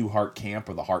like the Stu Hart camp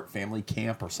or the Hart family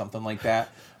camp or something like that.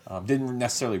 Didn't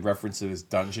necessarily reference it as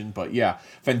dungeon, but yeah,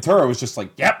 Ventura was just like,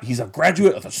 "Yep, he's a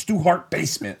graduate of the Stu Hart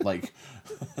basement." Like,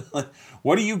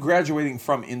 what are you graduating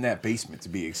from in that basement, to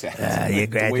be exact? You're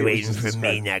graduating from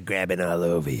me not grabbing all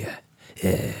over you.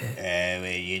 After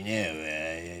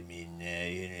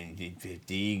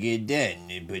you get done,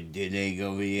 you put the leg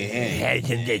over your head. Have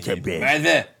some discipline.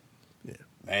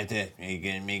 Martha, are you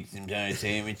gonna make some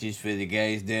sandwiches for the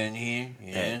guys down here?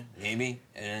 Yeah, maybe?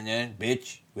 I don't know.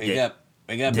 Bitch, wake up.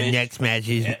 Wake up, The bitch. next match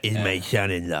is my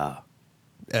son-in-law.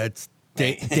 It's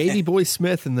Davey Boy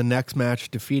Smith in the next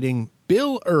match defeating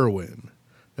Bill Irwin.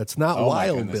 That's not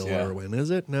Wild Bill Irwin, is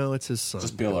it? No, it's his son.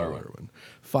 Just Bill Irwin.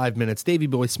 5 minutes. Davey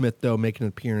Boy Smith, though, making an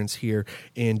appearance here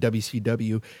in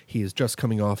WCW. He is just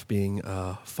coming off being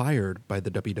fired by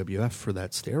the WWF for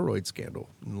that steroid scandal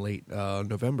in late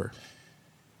November.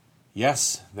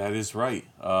 Yes, that is right.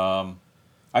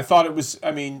 I thought it was,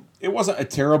 it wasn't a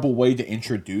terrible way to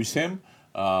introduce him,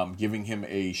 giving him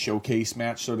a showcase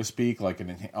match, so to speak, like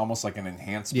almost like an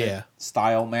enhancement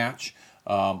style match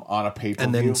on a pay-per-view.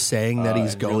 And then saying that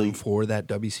he's going for that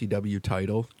WCW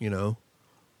title,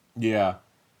 Yeah.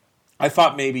 I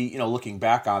thought maybe, looking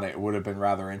back on it would have been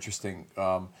rather interesting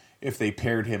if they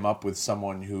paired him up with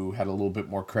someone who had a little bit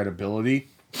more credibility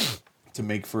to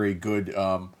make for a good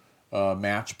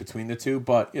match between the two.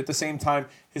 But at the same time,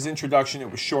 his introduction, it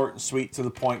was short and sweet, to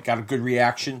the point, got a good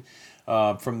reaction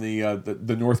from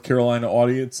the North Carolina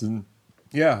audience. And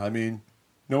yeah,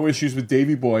 no issues with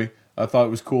Davey Boy. I thought it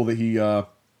was cool that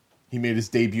he made his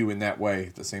debut in that way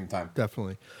at the same time.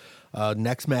 Definitely.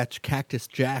 Next match, Cactus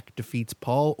Jack defeats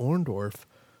Paul Orndorff.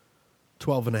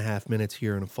 12.5 minutes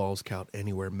here in a Falls Count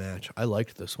Anywhere match. I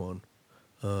liked this one.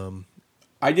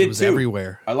 I did, it was too.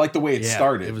 Everywhere. I liked the way it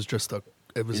started. It was just a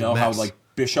mess. How like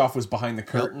Bischoff was behind the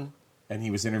curtain and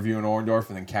he was interviewing Orndorff,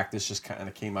 and then Cactus just kind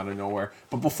of came out of nowhere.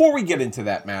 But before we get into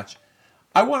that match,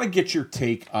 I want to get your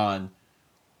take on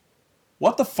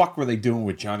what the fuck were they doing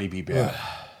with Johnny B. Bad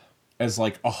as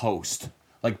like a host.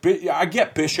 Like, I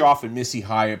get Bischoff and Missy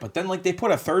Hyatt, but then like they put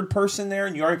a third person there,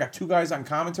 and you already got two guys on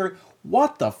commentary.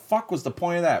 What the fuck was the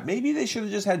point of that? Maybe they should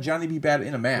have just had Johnny B. Bad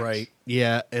in a match, right?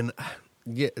 Yeah, and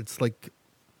it's like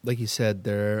you said,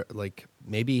 they're like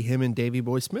maybe him and Davey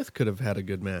Boy Smith could have had a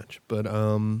good match, but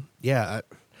I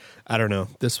don't know.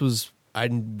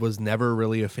 I was never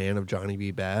really a fan of Johnny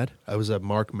B. Bad. I was a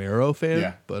Mark Marrow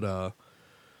fan, but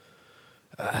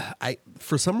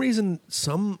for some reason,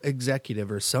 some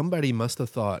executive or somebody must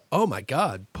have thought, "Oh my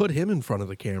God, put him in front of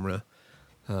the camera."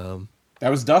 That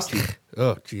was Dusty.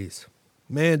 Oh, jeez.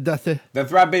 Man, Dusty.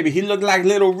 That's right, baby. He looked like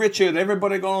Little Richard.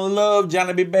 Everybody gonna love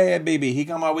Johnny B. Bad, baby. He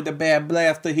come out with the bad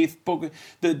blaster. He spoke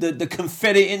the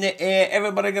confetti in the air.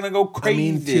 Everybody gonna go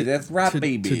crazy. That's right,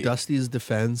 baby. To Dusty's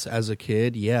defense, as a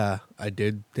kid, yeah, I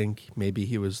did think maybe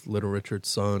he was Little Richard's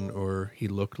son or he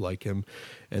looked like him.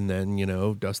 And then,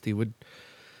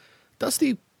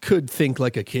 Dusty could think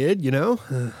like a kid,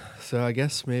 so I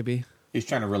guess maybe. He's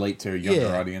trying to relate to a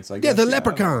younger audience, I guess. Yeah, the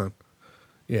leprechaun.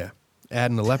 Yeah.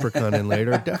 adding a leprechaun in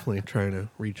later, definitely trying to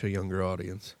reach a younger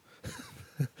audience.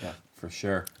 Yeah, for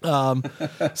sure.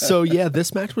 So yeah,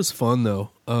 this match was fun though.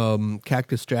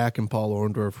 Cactus Jack and Paul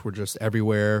Orndorff were just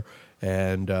everywhere,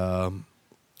 and Paul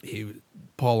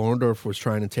Orndorff was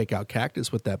trying to take out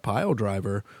Cactus with that pile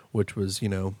driver, which was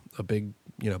a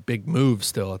big move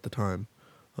still at the time.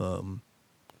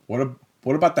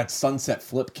 What about that sunset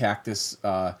flip? Cactus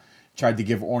tried to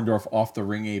give Orndorff off the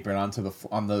ring apron onto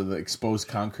the exposed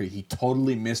concrete. He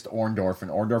totally missed Orndorff, and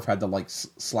Orndorff had to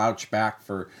slouch back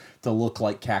to look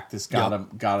like Cactus got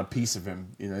a piece of him,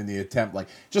 in the attempt.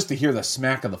 Just to hear the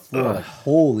smack of the floor,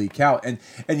 holy cow! And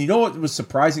what was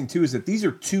surprising too is that these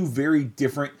are two very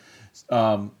different,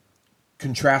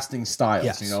 contrasting styles.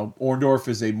 Yes. Orndorff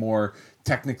is a more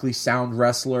technically sound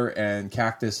wrestler, and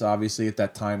Cactus obviously at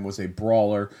that time was a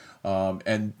brawler,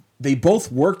 and they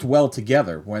both worked well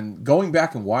together. When going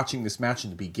back and watching this match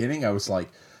in the beginning, I was like,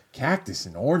 Cactus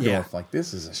and Orndorff,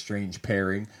 this is a strange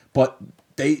pairing, but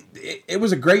it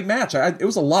was a great match. It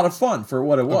was a lot of fun for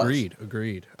what it was.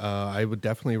 Agreed. I would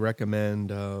definitely recommend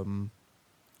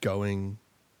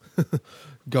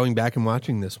going back and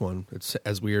watching this one. It's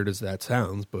as weird as that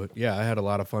sounds, but yeah, I had a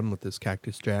lot of fun with this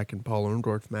Cactus Jack and Paul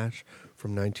Orndorff match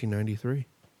from 1993.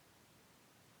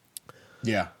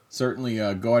 Yeah, certainly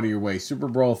go out of your way. Super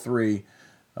Brawl 3,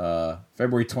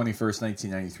 February 21st,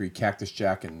 1993, Cactus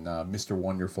Jack and Mr.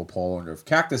 Wonderful Paul Orndorff.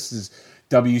 Cactus's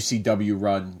WCW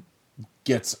run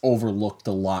gets overlooked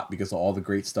a lot because of all the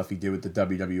great stuff he did with the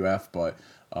WWF, but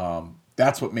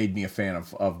that's what made me a fan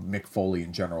of Mick Foley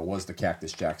in general, was the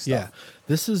Cactus Jack stuff. Yeah,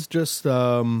 this is just,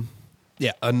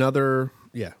 another,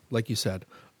 like you said.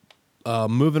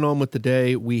 Moving on with the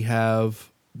day, we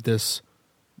have this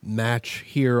match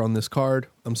here on this card.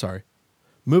 I'm sorry.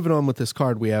 Moving on with this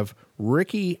card, we have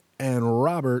Ricky and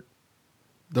Robert,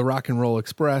 the Rock and Roll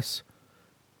Express,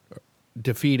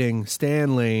 defeating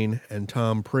Stan Lane and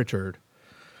Tom Pritchard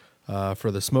for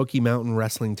the Smoky Mountain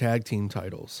Wrestling Tag Team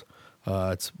titles.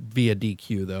 It's via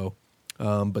DQ, though.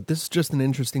 But this is just an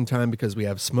interesting time because we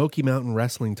have Smoky Mountain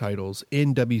Wrestling titles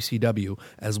in WCW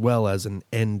as well as an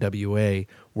NWA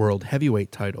World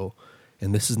Heavyweight title.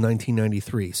 And this is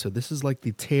 1993. So this is like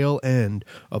the tail end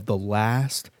of the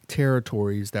last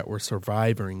territories that were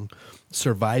surviving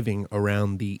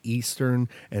around the eastern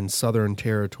and southern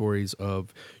territories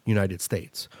of United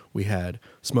States. We had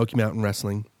Smoky Mountain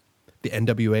Wrestling. The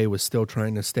NWA was still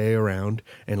trying to stay around,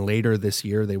 and later this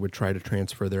year they would try to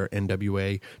transfer their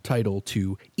NWA title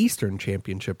to Eastern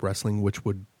Championship Wrestling, which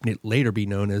would later be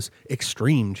known as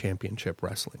Extreme Championship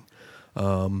Wrestling.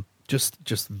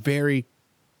 Just very,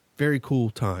 very cool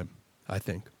time, I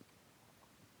think.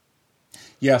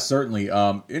 Yeah, certainly.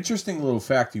 Interesting little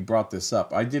fact you brought this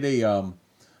up. I did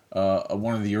one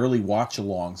of the early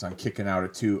watch-alongs on Kicking Out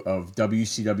at 2 of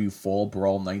WCW Fall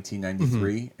Brawl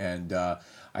 1993, and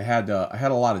I had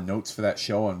a lot of notes for that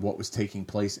show on what was taking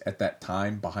place at that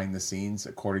time behind the scenes,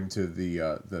 according to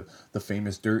the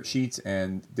famous dirt sheets.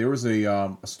 And there was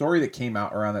a story that came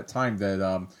out around that time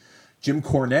that Jim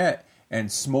Cornette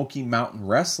and Smoky Mountain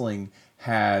Wrestling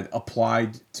had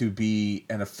applied to be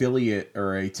an affiliate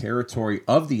or a territory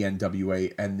of the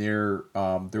NWA, and their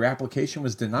application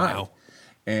was denied. Wow.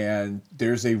 And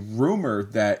there's a rumor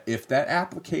that if that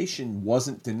application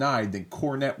wasn't denied, then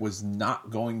Cornette was not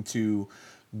going to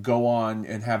go on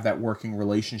and have that working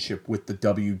relationship with the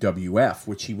WWF,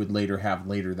 which he would later have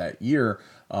that year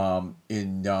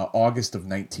in August of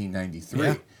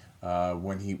 1993,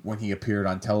 when he appeared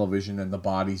on television and the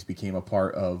Bodies became a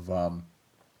part of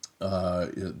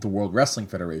the World Wrestling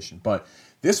Federation. But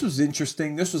this was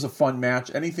interesting. This was a fun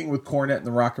match. Anything with Cornette and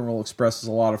the Rock and Roll Express is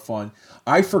a lot of fun.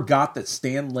 I forgot that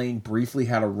Stan Lane briefly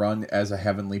had a run as a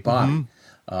Heavenly Body.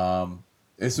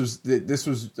 This was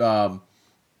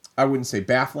I wouldn't say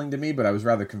baffling to me, but I was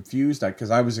rather confused because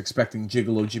I was expecting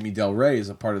Gigolo Jimmy Del Rey as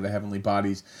a part of the Heavenly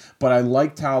Bodies. But I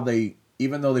liked how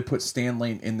even though they put Stan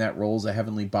Lane in that role as a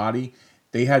Heavenly Body,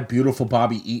 they had Beautiful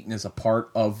Bobby Eaton as a part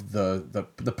of the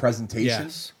presentation.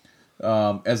 Yes.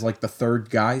 As like the third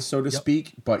guy, so to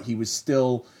speak, but he was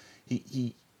still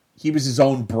he was his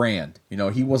own brand.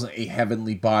 He wasn't a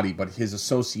Heavenly Body, but his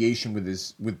association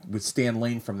with Stan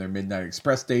Lane from their Midnight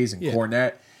Express days and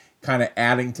Cornette kind of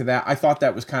adding to that. I thought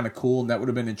that was kind of cool, and that would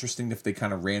have been interesting if they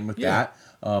kind of ran with that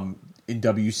in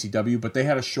WCW. But they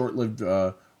had a short-lived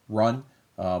run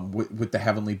with the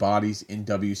Heavenly Bodies in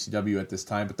WCW at this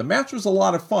time. But the match was a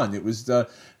lot of fun. It was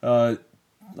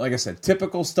like I said,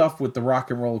 typical stuff with the Rock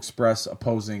and Roll Express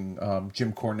opposing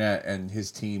Jim Cornette and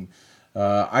his team.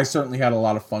 I certainly had a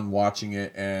lot of fun watching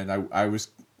it, and I was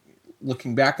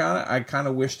looking back on it. I kind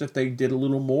of wish that they did a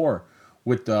little more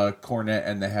with Cornette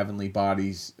and the Heavenly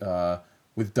Bodies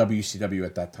with WCW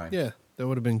at that time. Yeah, that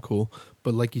would have been cool.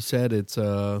 But like you said, it's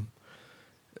a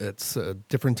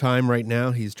different time right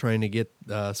now. He's trying to get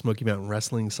Smoky Mountain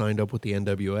Wrestling signed up with the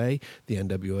NWA. The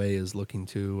NWA is looking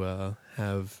to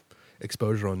have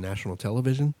exposure on national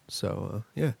television. So,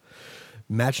 yeah.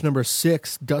 Match number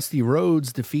 6, Dusty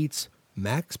Rhodes defeats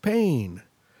Max Payne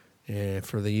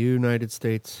for the United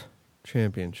States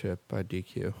Championship by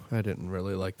DQ. I didn't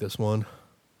really like this one.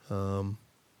 No,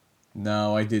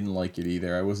 I didn't like it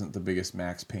either. I wasn't the biggest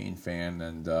Max Payne fan,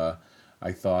 and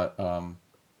I thought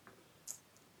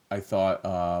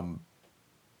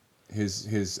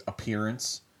his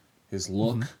appearance, his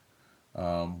look,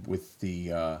 with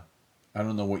the I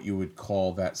don't know what you would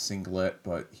call that singlet,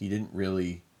 but he didn't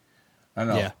really. I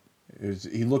don't know. Yeah.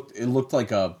 It looked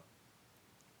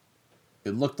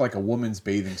like a woman's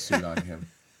bathing suit on him.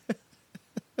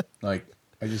 Like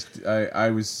I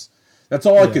was. That's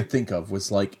all I could think of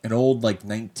was like an old like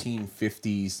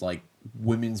 1950s like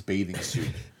women's bathing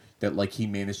suit that like he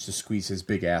managed to squeeze his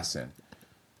big ass in.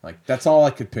 Like that's all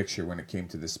I could picture when it came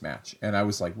to this match, and I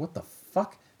was like, what the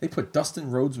fuck? They put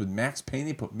Dustin Rhodes with Max Payne.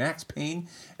 They put Max Payne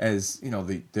as, you know,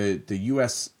 the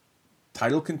U.S.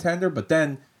 title contender. But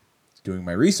then, doing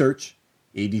my research,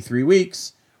 83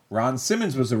 weeks, Ron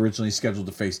Simmons was originally scheduled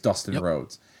to face Dustin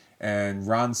Rhodes. And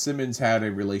Ron Simmons had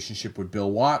a relationship with Bill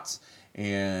Watts,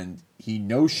 and he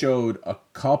no-showed a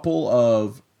couple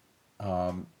of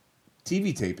TV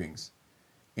tapings.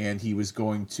 And he was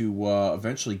going to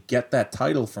eventually get that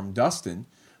title from Dustin,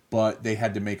 but they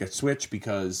had to make a switch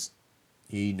because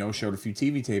he no-showed a few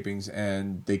TV tapings,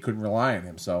 and they couldn't rely on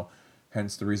him. So,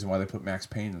 hence the reason why they put Max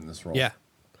Payne in this role. Yeah.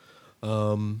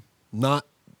 Not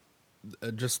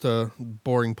just a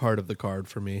boring part of the card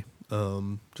for me.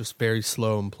 Just very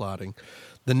slow and plodding.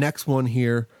 The next one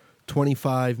here,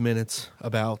 25 minutes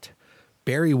about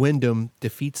Barry Windham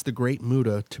defeats the Great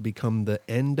Muta to become the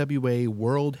NWA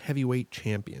World Heavyweight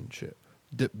Championship.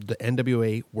 The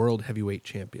NWA World Heavyweight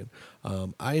Champion.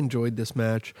 I enjoyed this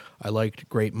match. I liked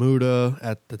Great Muta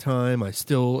at the time. I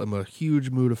still am a huge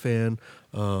Muta fan.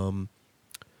 And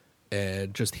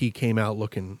just he came out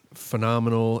looking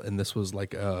phenomenal, and this was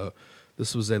a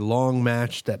long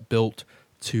match that built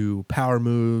to power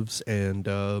moves and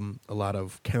a lot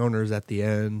of counters at the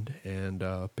end, and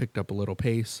picked up a little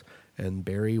pace. And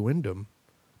Barry Windham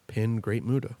pinned Great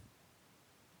Muta.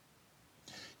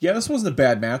 Yeah, this wasn't a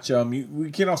bad match. We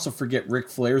can't also forget Ric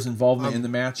Flair's involvement in the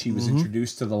match. He was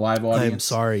introduced to the live audience. I'm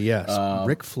sorry, yes.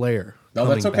 Ric Flair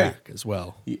that's okay. back as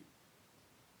well.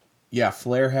 Yeah,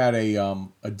 Flair had a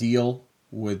deal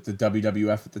with the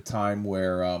WWF at the time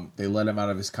where they let him out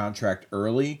of his contract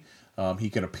early. He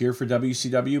could appear for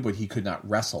WCW, but he could not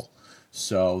wrestle.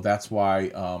 So that's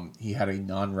why he had a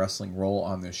non-wrestling role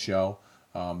on this show.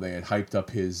 They had hyped up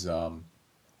his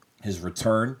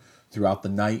return throughout the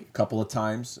night a couple of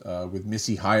times with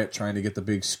Missy Hyatt trying to get the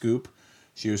big scoop.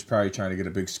 She was probably trying to get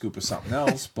a big scoop of something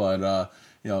else, but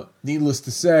needless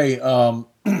to say,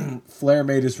 Flair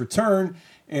made his return,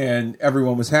 and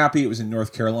everyone was happy. It was in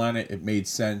North Carolina. It made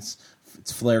sense.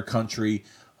 It's Flair country,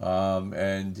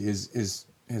 and his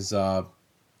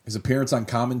appearance on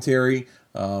commentary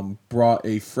brought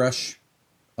a fresh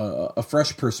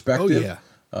perspective. Oh, yeah.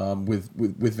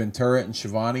 With Ventura and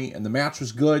Schiavone, and the match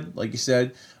was good, like you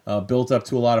said, built up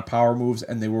to a lot of power moves,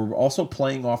 and they were also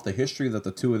playing off the history that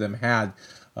the two of them had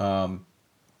from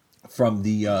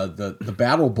the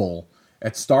Battle Bowl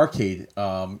at Starrcade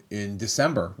in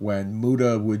December, when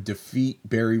Muta would defeat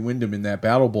Barry Windham in that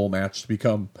Battle Bowl match to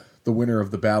become the winner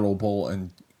of the Battle Bowl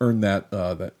and earn that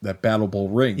Battle Bowl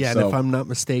ring. Yeah, so, and if I'm not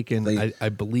mistaken, I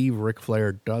believe Ric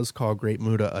Flair does call Great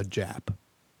Muta a Jap.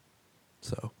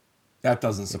 So that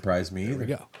doesn't surprise me either. There we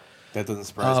go. That doesn't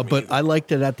surprise me but either. I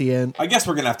liked it at the end. I guess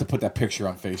we're going to have to put that picture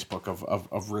on Facebook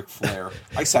of Ric Flair.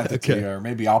 I sent it to you, or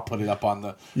maybe I'll put it up on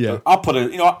the... Yeah. I'll put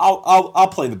it... I'll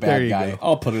play the bad guy. Go.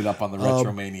 I'll put it up on the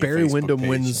Retromania Barry Facebook Windham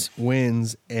page.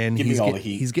 wins, and Give me all the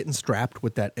heat. He's getting strapped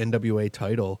with that NWA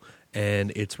title,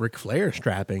 and it's Ric Flair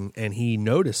strapping, and he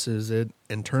notices it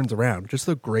and turns around. Just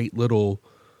a great little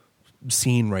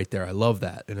scene right there. I love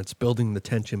that, and it's building the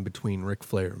tension between Ric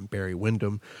Flair and Barry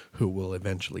Windham, who will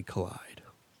eventually collide.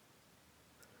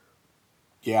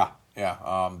 Yeah.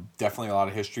 Definitely a lot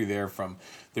of history there from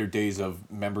their days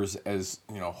of members as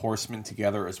horsemen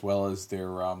together, as well as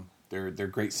their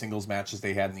great singles matches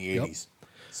they had in the 80s.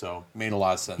 So made a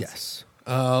lot of sense. Yes.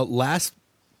 Last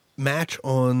match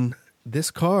on this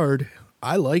card,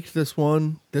 I liked this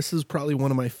one. This is probably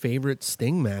one of my favorite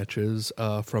Sting matches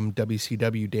from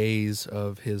WCW days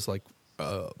of his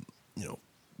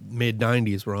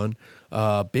mid-90s run.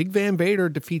 Big Van Vader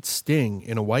defeats Sting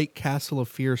in a White Castle of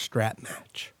Fear strap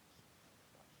match.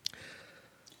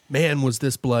 Man, was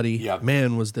this bloody. Yeah.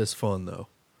 Man, was this fun, though.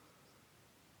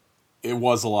 It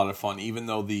was a lot of fun, even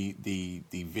though the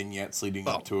vignettes leading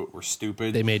up to it were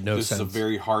stupid. They made no sense. This is a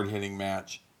very hard-hitting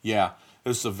match. Yeah,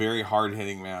 this is a very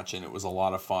hard-hitting match, and it was a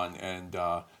lot of fun. And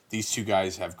these two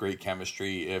guys have great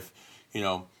chemistry. If,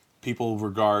 people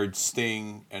regard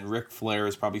Sting and Ric Flair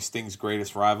as probably Sting's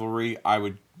greatest rivalry, I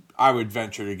would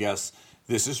venture to guess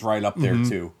this is right up there,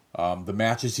 too. The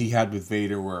matches he had with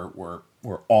Vader were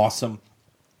awesome.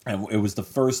 And it was the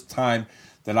first time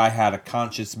that I had a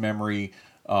conscious memory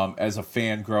as a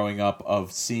fan growing up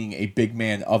of seeing a big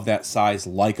man of that size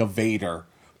like a Vader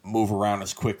move around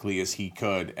as quickly as he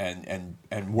could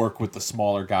and work with the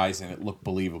smaller guys, and it looked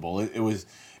believable. It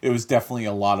was definitely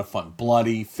a lot of fun.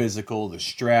 Bloody, physical, the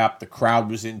strap, the crowd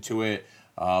was into it.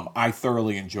 I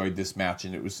thoroughly enjoyed this match,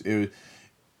 and it was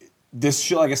this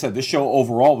show, like I said, this show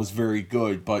overall was very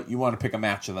good, but you want to pick a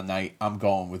match of the night, I'm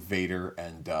going with Vader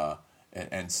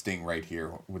and Sting right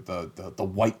here with the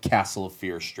White Castle of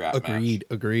Fear strap match.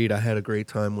 Agreed. I had a great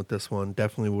time with this one.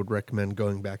 Definitely would recommend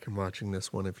going back and watching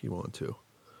this one if you want to.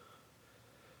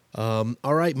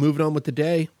 All right, moving on with the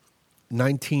day.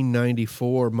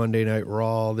 1994 Monday Night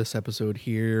Raw. This episode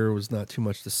here was not too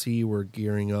much to see. We're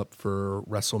gearing up for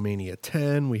WrestleMania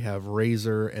 10. We have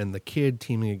Razor and the Kid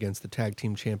teaming against the tag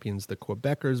team champions, the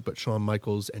Quebecers, but Shawn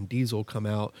Michaels and Diesel come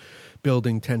out,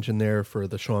 building tension there for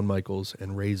the Shawn Michaels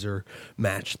and Razor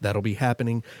match that'll be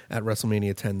happening at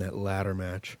WrestleMania 10, that ladder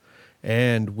match.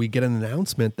 And we get an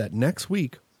announcement that next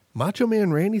week, Macho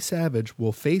Man Randy Savage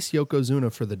will face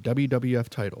Yokozuna for the WWF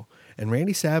title. And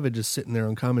Randy Savage is sitting there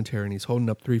on commentary, and he's holding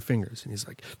up 3 fingers. And he's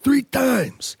like, 3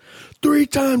 times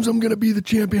I'm going to be the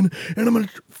champion, and I'm going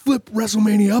to flip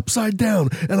WrestleMania upside down,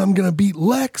 and I'm going to beat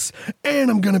Lex,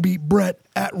 and I'm going to beat Bret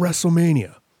at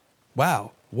WrestleMania.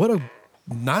 Wow,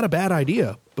 not a bad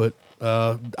idea, but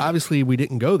obviously we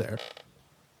didn't go there.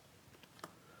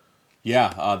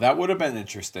 Yeah, that would have been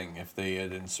interesting if they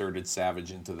had inserted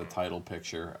Savage into the title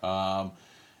picture.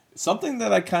 Something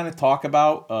that I kind of talk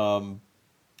about on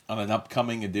an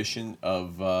upcoming edition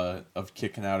of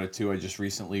Kicking Out at 2. I just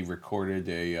recently recorded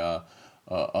a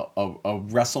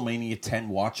WrestleMania 10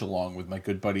 watch along with my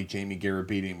good buddy Jamie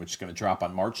Garabedian, which is going to drop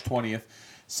on March 20th,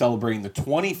 celebrating the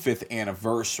 25th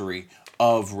anniversary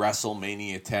of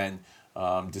WrestleMania 10.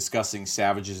 Discussing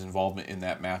Savage's involvement in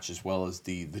that match as well as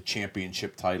the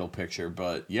championship title picture.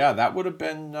 But yeah, that would have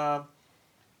been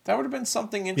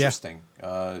something interesting.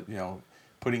 Yeah.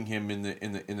 Putting him in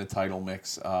the title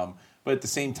mix. But at the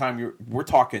same time, we're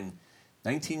talking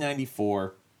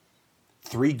 1994,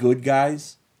 3 good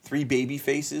guys, 3 baby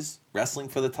faces wrestling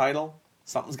for the title.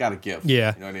 Something's got to give.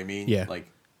 Yeah, you know what I mean. Yeah,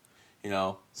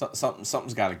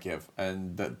 something's got to give.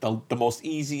 And the most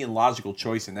easy and logical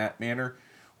choice in that manner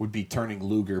would be turning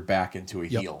Luger back into a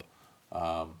heel.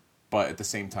 But at the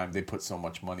same time, they put so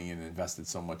much money and invested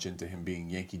so much into him being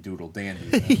Yankee Doodle Dandy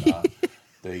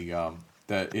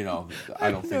that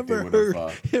I don't think they would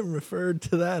have him referred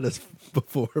to that as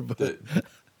before. But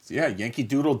Yankee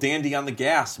Doodle Dandy on the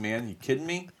gas, man. You kidding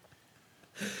me?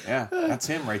 Yeah, that's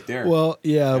him right there. Well,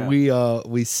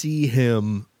 we see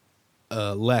him.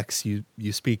 Lex, you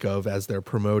speak of as they're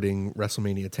promoting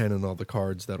WrestleMania 10 and all the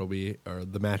cards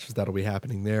the matches that'll be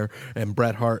happening there. And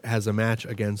Bret Hart has a match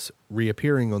against,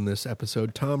 reappearing on this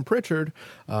episode, Tom Pritchard,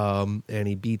 and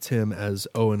he beats him as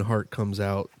Owen Hart comes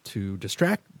out to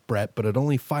distract Bret, but it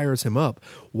only fires him up.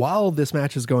 While this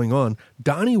match is going on,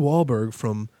 Donnie Wahlberg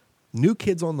from New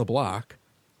Kids on the Block,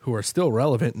 who are still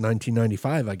relevant in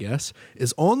 1995, I guess,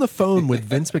 is on the phone with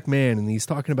Vince McMahon, and he's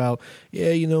talking about,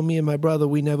 me and my brother,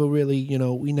 we never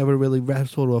really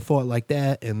wrestled or fought like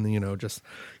that, and,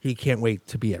 he can't wait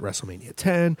to be at WrestleMania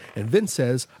 10, and Vince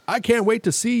says, I can't wait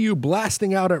to see you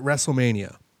blasting out at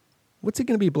WrestleMania. What's he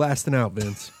going to be blasting out,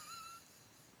 Vince?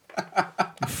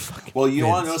 Well, you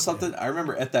want to know something? I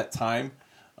remember at that time,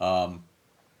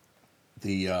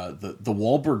 the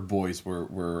Wahlberg boys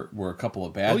were a couple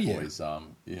of bad boys.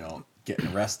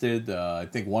 Getting arrested. I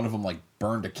think one of them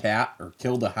burned a cat or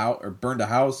killed a house or burned a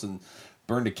house and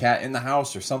burned a cat in the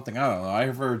house or something. I don't know.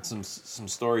 I've heard some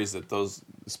stories that those,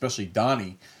 especially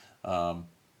Donnie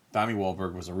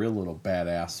Wahlberg, was a real little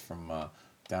badass from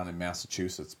down in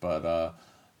Massachusetts. But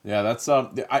that's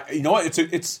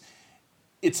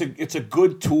it's a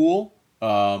good tool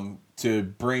to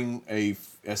bring a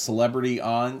celebrity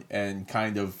on and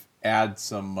kind of add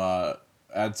some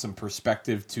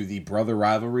perspective to the brother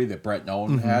rivalry that Bret and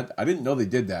Owen had. I didn't know they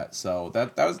did that, so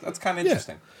that's kind of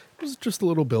interesting. It was just a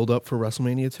little build up for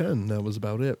WrestleMania 10. That was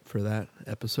about it for that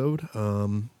episode.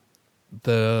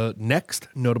 The next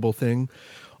notable thing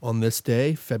On this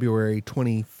day, February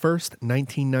 21st,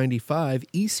 1995,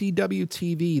 ECW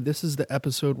TV, this is the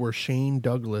episode where Shane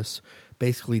Douglas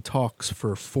basically talks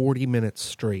for 40 minutes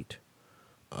straight.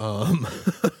 And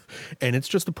it's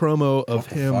just a promo of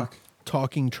him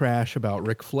talking trash about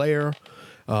Ric Flair,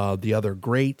 the other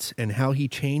greats, and how he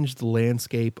changed the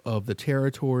landscape of the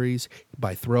territories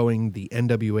by throwing the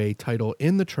NWA title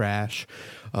in the trash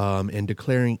and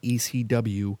declaring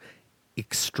ECW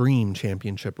Extreme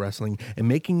Championship Wrestling and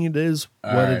making it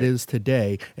it is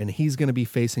today. And he's going to be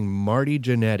facing Marty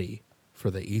Jannetty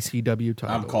for the ECW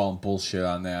title. I'm calling bullshit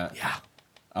on that. Yeah.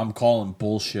 I'm calling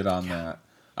bullshit on that.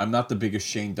 I'm not the biggest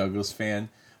Shane Douglas fan,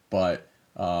 but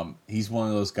he's one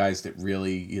of those guys that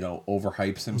really,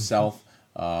 overhypes himself.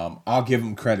 I'll give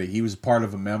him credit. He was part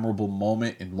of a memorable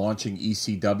moment in launching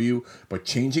ECW, but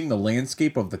changing the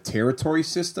landscape of the territory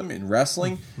system in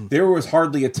wrestling, there was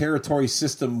hardly a territory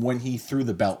system when he threw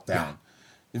the belt down.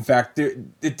 In fact,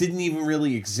 it didn't even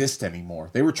really exist anymore.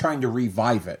 They were trying to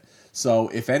revive it. So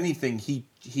if anything, he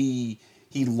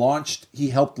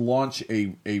helped launch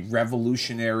a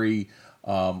revolutionary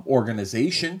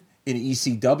organization in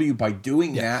ECW by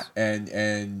doing that,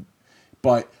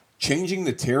 but changing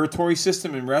the territory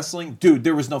system in wrestling, dude,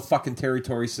 there was no fucking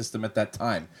territory system at that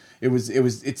time.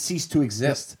 It ceased to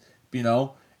exist.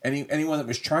 Anyone that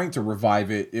was trying to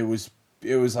revive it, it was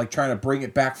like trying to bring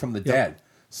it back from the dead.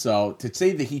 So to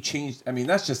say that he changed,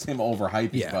 that's just him overhyping.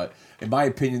 Yeah. But in my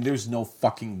opinion, there's no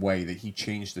fucking way that he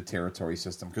changed the territory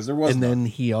system because there was. And then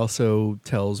he also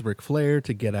tells Ric Flair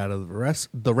to get out of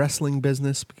the wrestling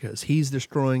business because he's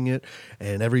destroying it,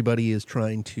 and everybody is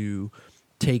trying to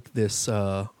take this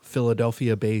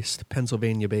Philadelphia-based,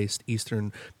 Pennsylvania-based,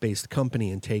 Eastern-based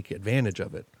company and take advantage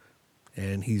of it.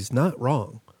 And he's not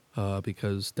wrong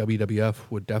because WWF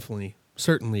would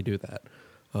certainly do that.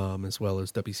 As well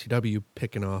as WCW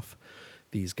picking off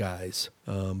these guys.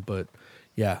 But,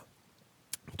 yeah,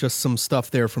 just some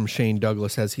stuff there from Shane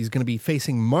Douglas as he's going to be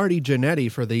facing Marty Jannetty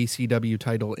for the ECW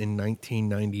title in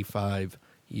 1995.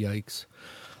 Yikes.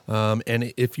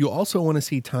 And if you also want to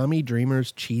see Tommy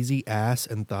Dreamer's cheesy ass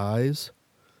and thighs,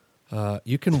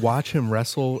 you can watch him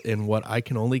wrestle in what I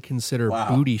can only consider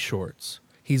booty shorts.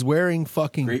 He's wearing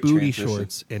fucking booty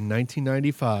shorts in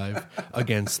 1995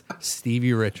 against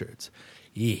Stevie Richards.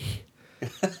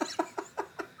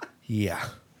 Yeah.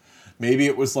 Maybe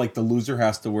it was like the loser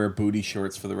has to wear booty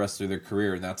shorts for the rest of their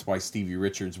career, and that's why Stevie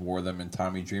Richards wore them and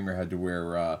Tommy Dreamer had to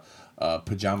wear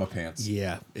pajama pants.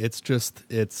 Yeah,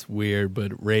 it's weird,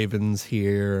 but Raven's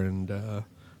here, and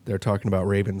they're talking about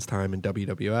Raven's time in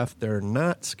WWF. They're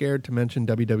not scared to mention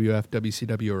WWF,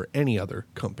 WCW, or any other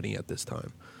company at this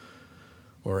time,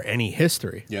 or any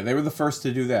history. Yeah, they were the first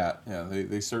to do that. Yeah,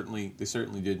 they certainly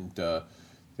didn't.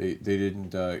 They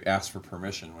didn't ask for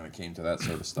permission when it came to that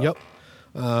sort of stuff. Yep.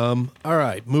 All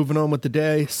right, moving on with the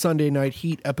day. Sunday Night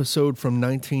Heat episode from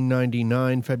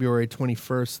 1999, February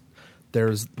 21st.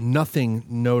 There's nothing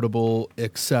notable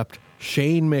except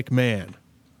Shane McMahon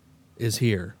is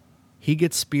here. He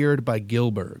gets speared by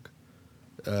Gillberg.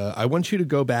 I want you to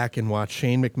go back and watch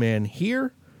Shane McMahon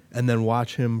here and then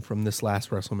watch him from this last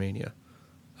WrestleMania.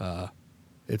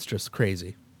 It's just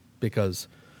crazy because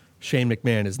Shane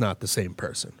McMahon is not the same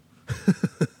person.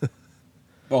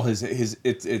 Well, his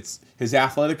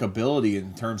athletic ability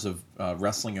in terms of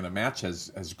wrestling in a match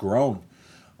has grown,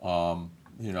 over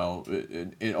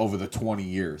the 20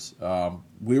 years.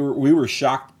 We were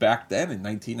shocked back then in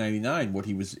 1999 what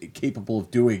he was capable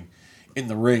of doing in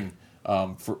the ring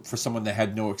for someone that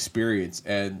had no experience,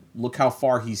 and look how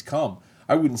far he's come.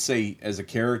 I wouldn't say as a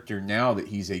character now that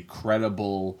he's a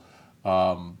credible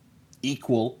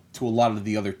equal to a lot of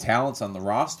the other talents on the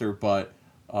roster, but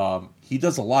he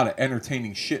does a lot of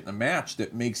entertaining shit in a match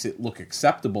that makes it look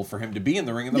acceptable for him to be in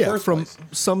the ring in the first place.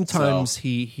 Sometimes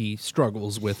he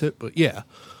struggles with it, but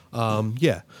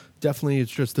definitely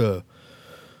it's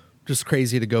just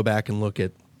crazy to go back and look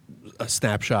at a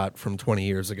snapshot from 20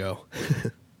 years ago.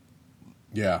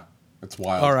 Yeah, it's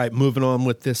wild. All right, moving on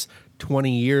with this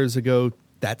 20 years ago,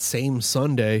 that same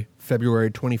Sunday, February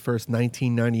 21st,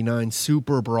 1999,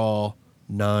 Super Brawl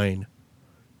 9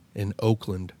 in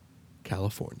Oakland,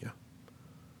 California.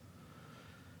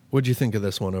 What'd you think of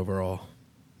this one overall?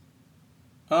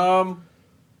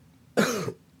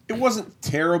 It wasn't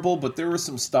terrible, but there was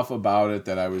some stuff about it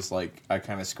that I was like, I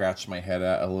kind of scratched my head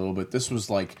at a little bit. This was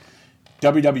like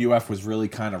WWF was really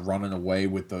kind of running away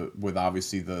with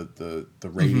obviously the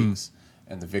ratings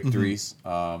and the victories.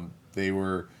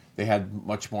 They had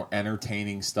much more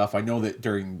entertaining stuff. I know that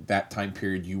during that time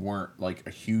period you weren't like a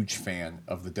huge fan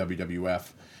of the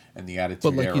WWF and the Attitude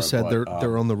Era. But like you said,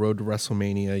 they're on the road to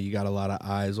WrestleMania. You got a lot of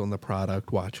eyes on the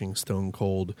product watching Stone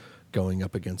Cold going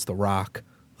up against The Rock.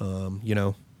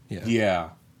 Yeah. Yeah.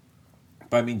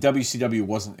 But I mean, WCW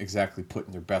wasn't exactly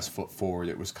putting their best foot forward.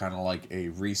 It was kind of like a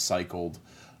recycled,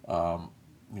 NWO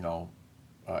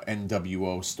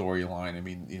storyline. I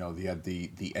mean, they had the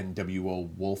NWO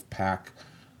Wolfpack,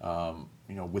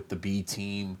 with the B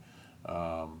team,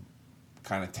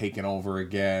 kind of taken over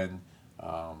again.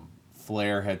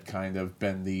 Flair had kind of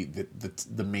been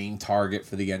the main target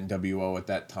for the NWO at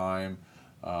that time.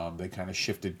 They kind of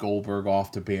shifted Goldberg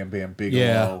off to Bam Bam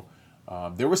Bigelow.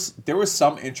 There was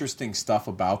some interesting stuff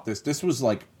about this. This was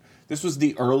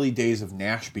the early days of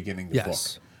Nash beginning to book.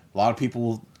 A lot of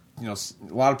people,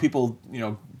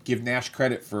 give Nash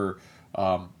credit for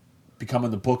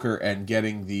becoming the booker and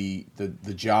getting the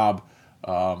job,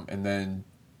 and then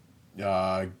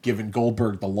giving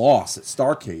Goldberg the loss at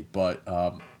Starrcade. But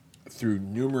through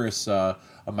numerous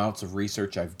amounts of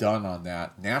research I've done on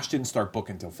that, Nash didn't start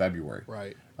booking until February.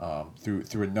 Right.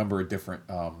 Through a number of different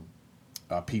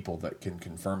people that can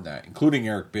confirm that, including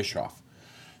Eric Bischoff.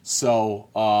 So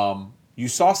you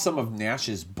saw some of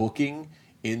Nash's booking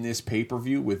in this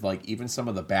pay-per-view with even some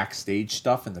of the backstage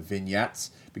stuff and the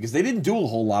vignettes, because they didn't do a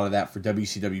whole lot of that for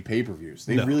WCW pay-per-views.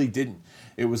 They really didn't.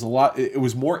 It was it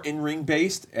was more in-ring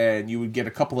based, and you would get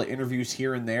a couple of interviews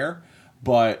here and there,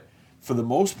 but for the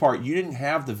most part, you didn't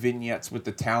have the vignettes with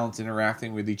the talents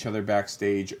interacting with each other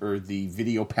backstage, or the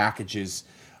video packages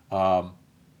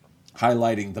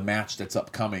highlighting the match that's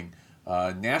upcoming.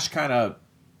 Nash kind of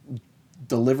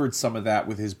delivered some of that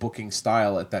with his booking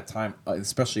style at that time,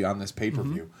 especially on this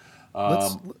pay-per-view.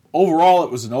 Overall,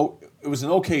 it was an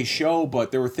okay show,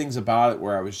 but there were things about it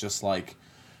where I was just like,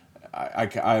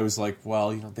 I was like,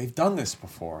 well, they've done this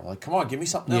before. Like, come on, give me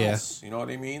something else. You know what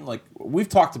I mean? Like, we've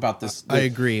talked about this. I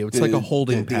agree. It's like a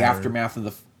holding pattern. The aftermath of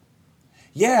the...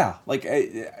 Yeah, like,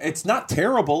 it's not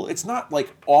terrible. It's not,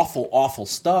 like, awful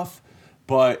stuff,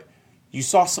 but you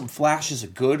saw some flashes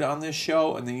of good on this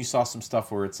show, and then you saw some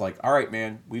stuff where it's like, all right,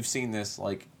 man, we've seen this.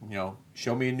 Like,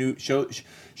 show me a new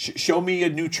me a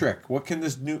new trick. What can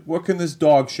this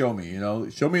dog show me?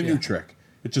 Show me a new trick.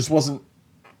 It just wasn't.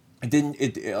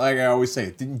 It like I always say,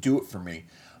 it didn't do it for me,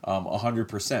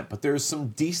 100%. But there's some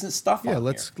decent stuff. Yeah,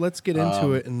 let's get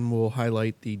into it, and we'll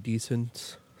highlight the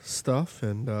decent stuff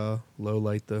and low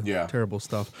light the terrible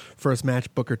stuff. First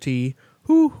match, Booker T.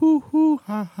 Hoo hoo hoo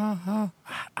ha ha ha.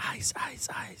 Ice.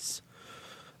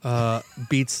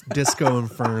 Beats Disco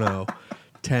Inferno.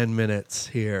 10 minutes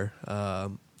here.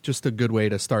 Just a good way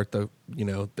to start the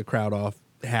crowd off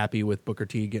happy with Booker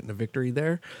T getting a victory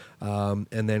there. And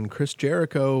then Chris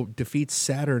Jericho defeats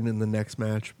Saturn in the next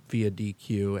match via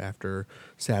DQ after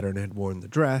Saturn had worn the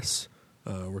dress.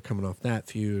 We're coming off that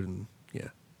feud, and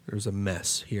there's a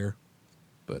mess here.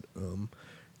 But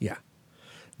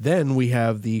then we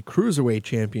have the Cruiserweight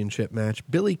Championship match.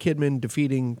 Billy Kidman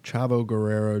defeating Chavo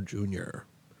Guerrero Jr.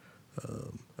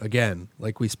 Again,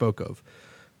 like we spoke of,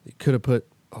 they could have put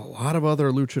a lot of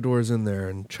other luchadors in there,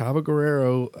 and Chavo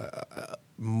Guerrero,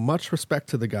 much respect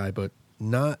to the guy, but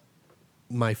not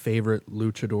my favorite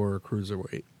luchador or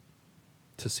cruiserweight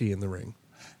to see in the ring.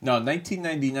 No,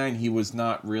 1999, he was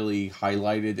not really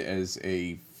highlighted as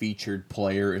a featured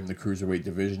player in the cruiserweight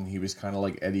division. He was kind of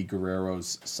like Eddie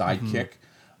Guerrero's sidekick.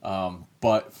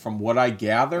 But from what I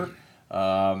gather,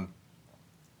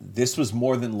 this was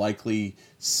more than likely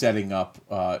setting up...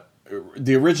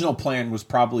 the original plan was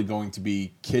probably going to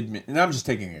be Kidman, and I'm just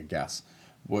taking a guess,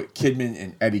 Kidman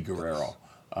and Eddie Guerrero,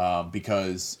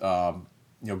 because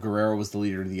Guerrero was the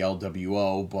leader of the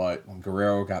LWO, but when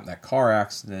Guerrero got in that car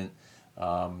accident,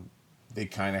 they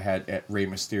kind of had Rey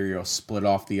Mysterio split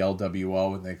off the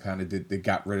LWO, and they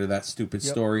got rid of that stupid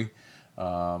story.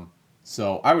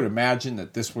 So I would imagine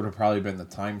that this would have probably been the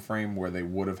time frame where they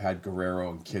would have had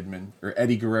Guerrero and Kidman, or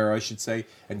Eddie Guerrero, I should say,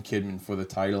 and Kidman for the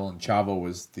title, and Chavo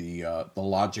was the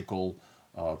logical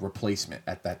replacement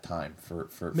at that time for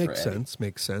Makes Eddie.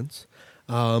 Makes sense.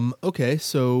 Okay,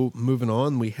 so moving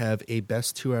on, we have a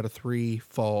best 2 out of 3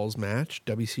 falls match.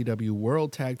 WCW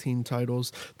World Tag Team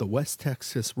titles. The West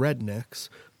Texas Rednecks.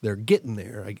 They're getting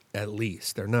there, at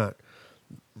least. They're not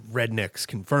Rednecks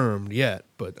confirmed yet,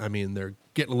 but I mean they're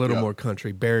getting a little more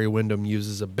country. Barry Windham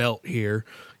uses a belt here,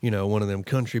 one of them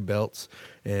country belts,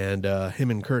 and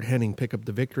him and Kurt Hennig pick up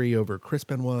the victory over Chris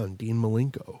Benoit and Dean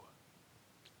Malenko.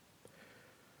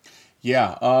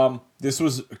 Yeah, this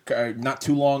was not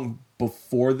too long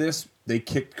before this. They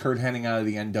kicked Kurt Hennig out of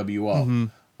the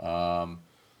NWO,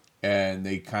 and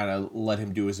they kind of let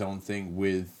him do his own thing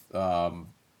with Barry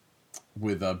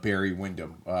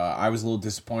Windham. I was a little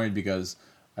disappointed because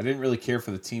I didn't really care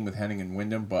for the team with Hennig and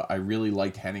Windham, but I really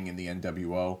liked Hennig in the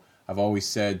NWO. I've always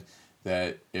said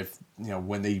that if,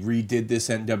 when they redid this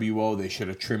NWO, they should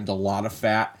have trimmed a lot of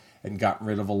fat and gotten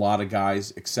rid of a lot of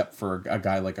guys, except for a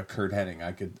guy like a Kurt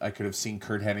Hennig. I could have seen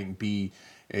Kurt Hennig be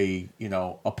a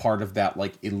part of that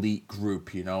like elite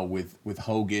group, with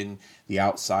Hogan, the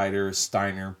Outsiders,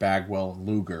 Steiner, Bagwell, and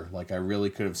Luger. Like I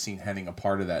really could have seen Hennig a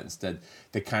part of that. Instead,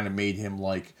 they kind of made him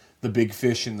like the big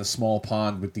fish in the small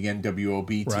pond with the NWOB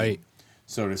team, right,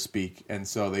 so to speak. And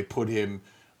so they put him,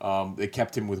 they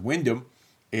kept him with Wyndham,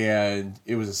 and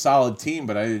it was a solid team,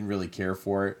 but I didn't really care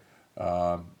for it.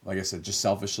 Like I said, just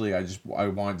selfishly, I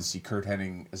wanted to see Kurt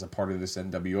Hennig as a part of this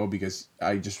NWO because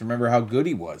I just remember how good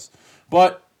he was.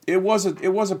 But it was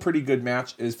a pretty good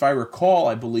match. If I recall,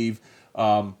 I believe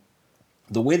the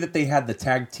way that they had the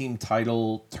tag team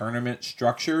title tournament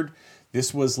structured,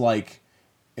 this was like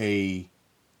they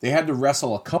had to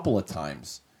wrestle a couple of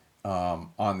times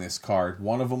on this card.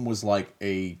 One of them was like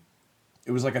it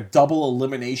was like a double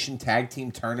elimination tag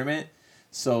team tournament.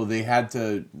 So they had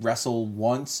to wrestle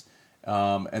once.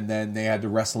 And then they had to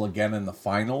wrestle again in the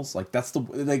finals. Like that's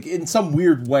in some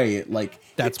weird way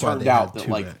that's it turned why they out had that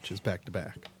two matches back to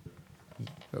back.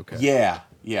 Okay.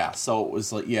 Yeah. So it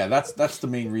was like that's the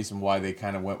main reason why they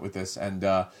kind of went with this, and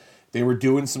they were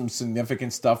doing some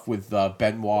significant stuff with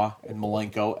Benoit and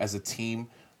Malenko as a team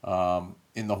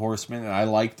in the Horsemen, and I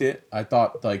liked it. I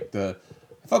thought the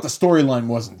storyline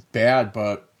wasn't bad,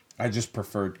 but I just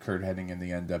preferred Kurt Hennig in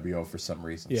the NWO for some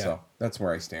reason. Yeah. So that's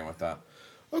where I stand with that.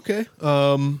 Okay.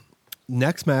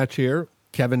 Next match here,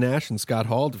 Kevin Nash and Scott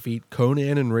Hall defeat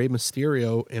Conan and Rey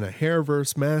Mysterio in a hair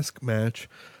versus mask match.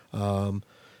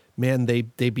 Man, they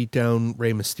beat down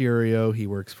Rey Mysterio. He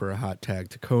works for a hot tag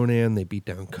to Conan. They beat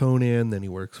down Conan. Then he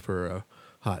works for a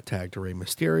hot tag to Rey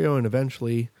Mysterio. And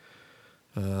eventually,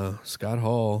 Scott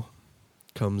Hall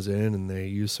comes in and they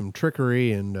use some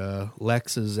trickery. And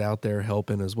Lex is out there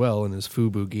helping as well in his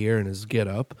FUBU gear and his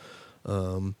get-up.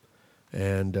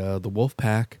 And the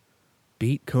Wolfpack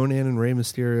beat Conan and Rey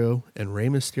Mysterio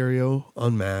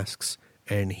unmasks,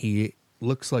 and he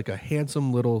looks like a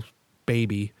handsome little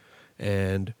baby,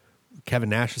 and Kevin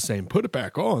Nash is saying, put it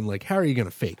back on. Like, how are you going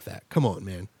to fake that? Come on,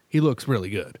 man. He looks really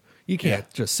good. You can't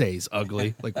just say he's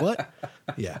ugly. Like, what?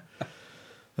 Yeah.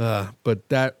 But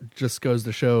that just goes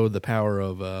to show the power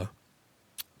of,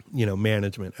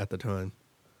 management at the time.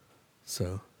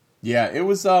 So. Yeah, it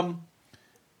was,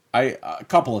 a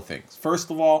couple of things.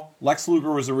 First of all, Lex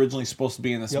Luger was originally supposed to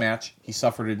be in this match. He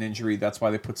suffered an injury. That's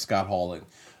why they put Scott Hall in.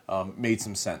 Made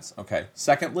some sense. Okay.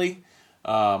 Secondly,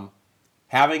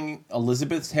 having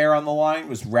Elizabeth's hair on the line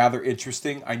was rather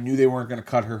interesting. I knew they weren't going to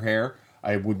cut her hair.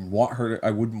 I wouldn't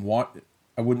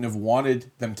have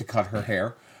wanted them to cut her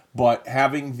hair. But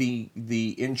having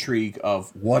the intrigue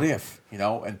of what if,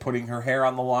 and putting her hair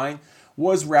on the line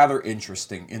was rather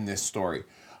interesting in this story.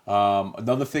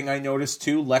 Another thing I noticed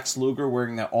too, Lex Luger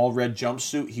wearing that all red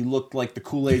jumpsuit, he looked like the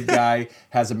Kool-Aid guy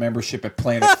has a membership at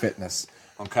Planet Fitness.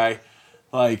 Okay,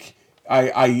 like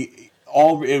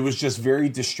it was just very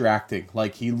distracting.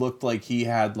 Like he looked like he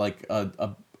had like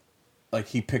like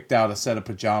he picked out a set of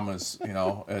pajamas,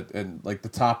 and like the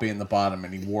top and the bottom,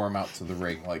 and he wore them out to the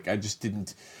ring. Like I just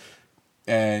didn't,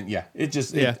 and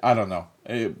I don't know.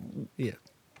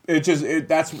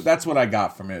 That's what I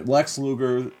got from it. Lex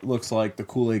Luger looks like the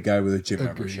Kool-Aid guy with a gym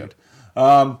membership.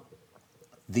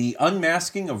 The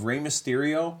unmasking of Rey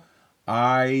Mysterio,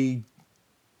 I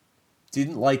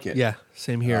didn't like it. Yeah,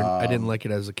 same here. I didn't like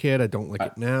it as a kid. I don't like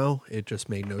it now. It just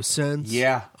made no sense.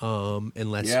 Yeah.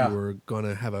 Unless you were going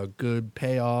to have a good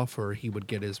payoff, or he would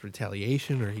get his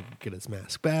retaliation, or he could get his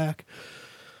mask back.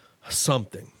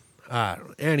 Something. I don't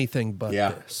know. Anything but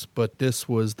this. But this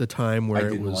was the time where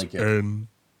it was NWO,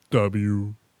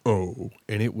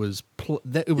 and it was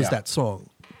that song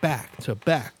back to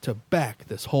back to back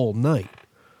this whole night.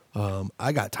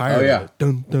 I got tired of it.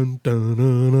 Dun dun dun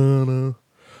dun dun dun.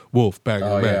 Wolf back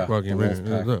fucking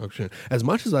man. As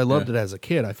much as I loved it as a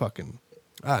kid,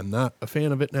 I'm not a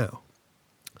fan of it now.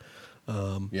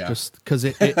 Just because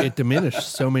it diminished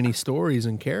so many stories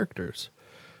and characters.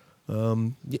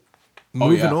 Moving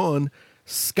on,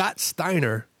 Scott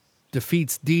Steiner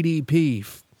defeats DDP.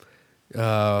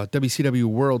 WCW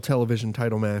World Television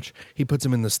title match. He puts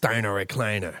him in the Steiner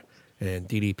recliner, and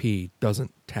DDP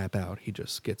doesn't tap out. He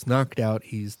just gets knocked out.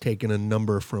 He's taken a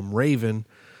number from Raven,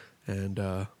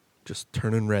 and just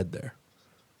turning red there.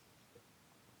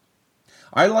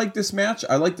 I like this match.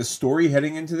 I like the story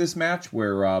heading into this match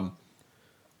where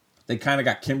they kind of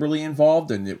got Kimberly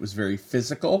involved, and it was very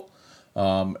physical.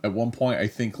 At one point, I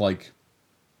think, like,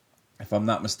 if I'm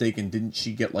not mistaken, didn't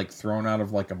she get like thrown out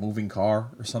of like a moving car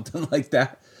or something like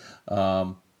that?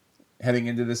 Heading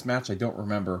into this match, I don't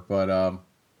remember, but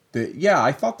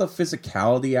I thought the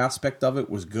physicality aspect of it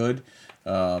was good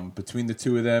between the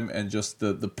two of them, and just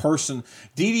the person.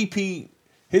 DDP,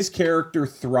 his character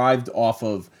thrived off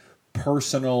of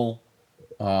personal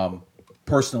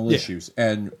issues,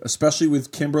 and especially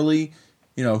with Kimberly,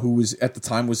 who was at the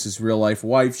time was his real life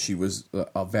wife. She was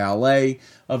a valet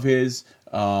of his.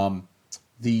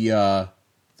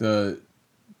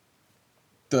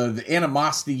 The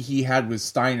animosity he had with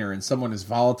Steiner and someone as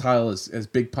volatile as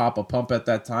Big Papa Pump at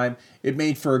that time, it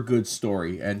made for a good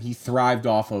story, and he thrived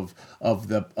off of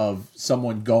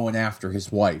someone going after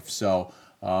his wife. So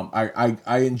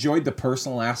I enjoyed the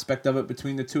personal aspect of it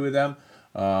between the two of them,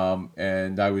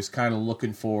 and I was kind of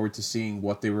looking forward to seeing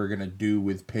what they were going to do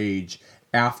with Paige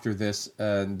after this.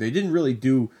 And they didn't really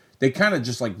do. They kind of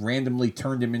just like randomly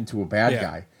turned him into a bad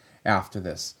guy after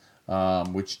this.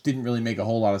 Which didn't really make a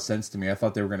whole lot of sense to me. I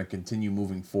thought they were going to continue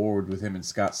moving forward with him and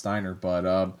Scott Steiner. But,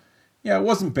 it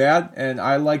wasn't bad. And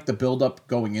I like the build-up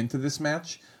going into this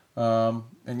match.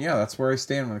 That's where I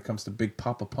stand when it comes to Big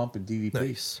Papa Pump and DDP.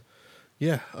 Nice.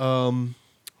 Yeah.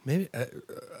 Maybe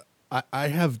I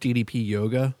have DDP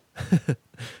Yoga.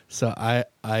 So I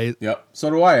Yep. So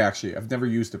do I, actually. I've never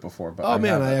used it before. But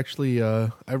I actually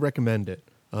I recommend it.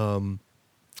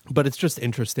 But it's just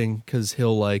interesting because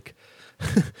he'll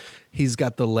he's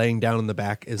got the laying down in the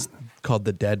back is called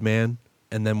the dead man,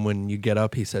 and then when you get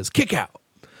up, he says kick out.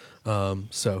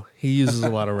 So he uses a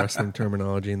lot of wrestling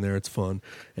terminology in there. It's fun,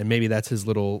 and maybe that's his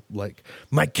little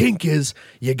my kink is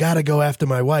you got to go after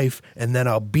my wife, and then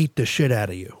I'll beat the shit out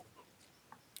of you.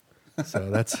 So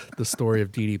that's the story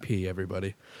of DDP.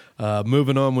 Everybody,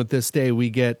 moving on with this day, we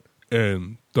get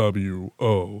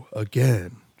NWO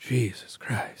again. Jesus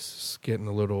Christ, it's getting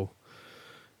a little.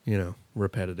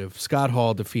 Repetitive. Scott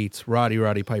Hall defeats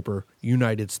Roddy Piper,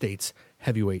 United States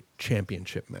Heavyweight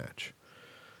Championship match.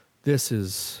 This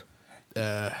is,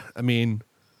 could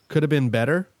have been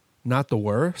better. Not the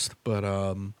worst, but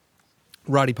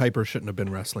Roddy Piper shouldn't have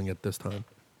been wrestling at this time.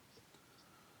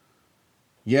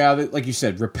 Yeah, like you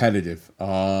said, repetitive.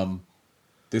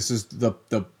 This is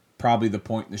the probably the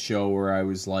point in the show where I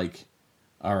was like,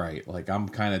 all right, I'm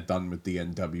kind of done with the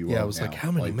NWO. Yeah, I was now. like,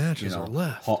 how many matches are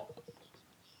left?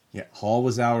 Hall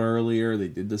was out earlier. They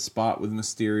did the spot with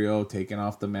Mysterio, taking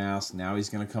off the mask. Now he's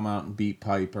going to come out and beat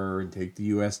Piper and take the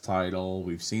U.S. title.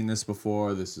 We've seen this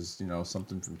before. This is,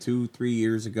 something from 2-3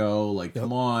 years ago.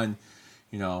 Come on,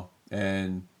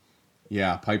 and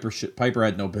Piper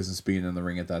had no business being in the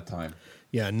ring at that time.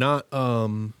 Yeah, not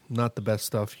the best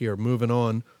stuff here. Moving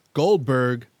on,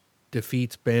 Goldberg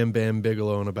defeats Bam Bam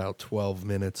Bigelow in about 12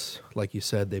 minutes. Like you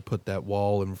said, they put that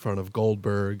wall in front of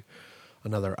Goldberg.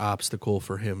 Another obstacle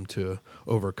for him to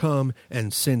overcome,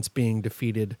 and since being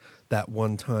defeated that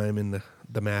one time in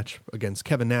the match against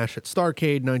Kevin Nash at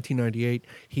Starrcade 1998,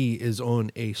 he is on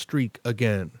a streak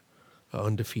again,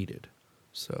 undefeated.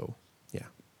 So, yeah.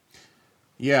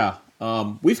 Yeah,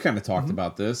 we've kind of talked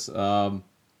about this. When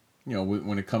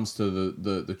it comes to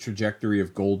the trajectory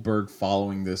of Goldberg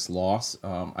following this loss,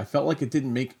 I felt like it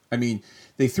didn't make...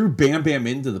 they threw Bam Bam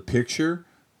into the picture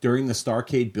during the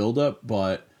Starrcade buildup,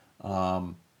 but...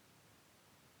 and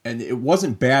it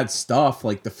wasn't bad stuff.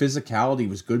 The physicality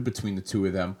was good between the two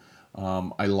of them.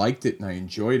 I liked it and I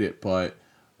enjoyed it, but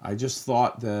I just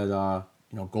thought that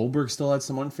Goldberg still had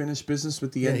some unfinished business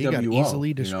with the NWO. He got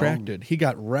easily distracted. He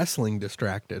got wrestling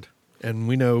distracted, and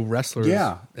we know wrestlers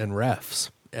and refs.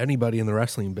 Anybody in the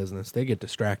wrestling business, they get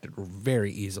distracted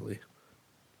very easily.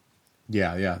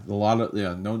 Yeah. A lot of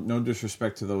no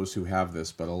disrespect to those who have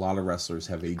this, but a lot of wrestlers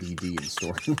have ADD in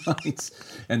storylines,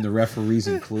 and the referees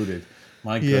included.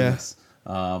 My goodness.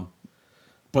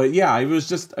 But yeah, it was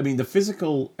just. The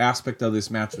physical aspect of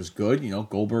this match was good.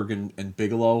 Goldberg and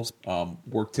Bigelow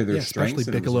worked to their strengths.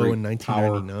 Especially Bigelow in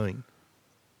 1999.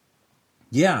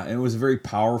 Yeah, and it was a very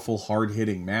powerful, hard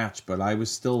hitting match. But I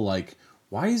was still like,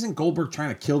 why isn't Goldberg trying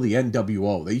to kill the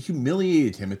NWO? They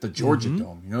humiliated him at the Georgia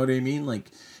Dome. You know what I mean?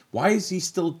 Why is he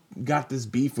still got this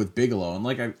beef with Bigelow?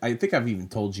 And I think I've even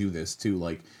told you this too.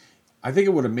 I think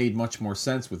it would have made much more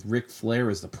sense with Ric Flair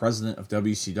as the president of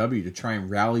WCW to try and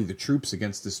rally the troops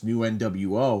against this new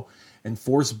NWO and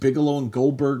force Bigelow and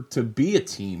Goldberg to be a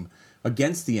team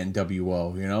against the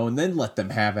NWO, and then let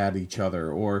them have at each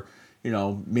other. Or,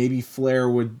 maybe Flair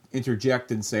would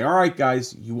interject and say, all right,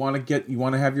 guys, you want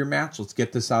to have your match? Let's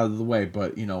get this out of the way.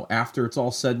 But, after it's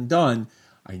all said and done,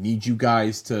 I need you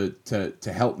guys to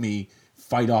help me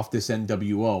fight off this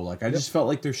NWO. I just felt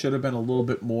like there should have been a little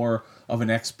bit more of an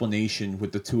explanation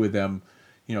with the two of them,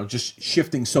 just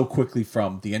shifting so quickly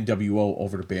from the NWO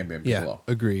over to Bam Bam Bigelow.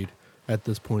 Yeah, agreed. At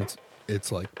this point,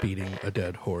 it's like beating a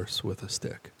dead horse with a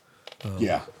stick.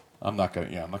 Yeah. I'm not gonna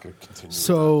continue.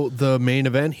 So the main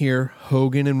event here,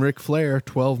 Hogan and Ric Flair,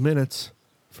 12 minutes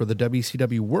for the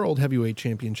WCW World Heavyweight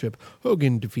Championship.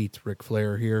 Hogan defeats Ric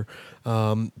Flair here.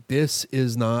 This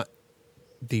is not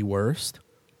the worst,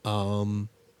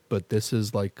 but this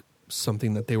is like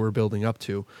something that they were building up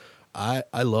to.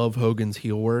 I love Hogan's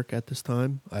heel work at this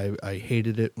time. I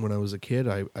hated it when I was a kid.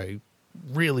 I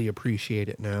really appreciate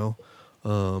it now.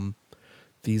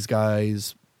 These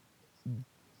guys,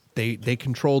 they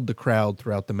controlled the crowd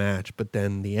throughout the match, but then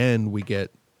in the end we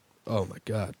get, oh my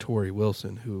God, Tori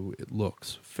Wilson, who it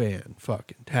looks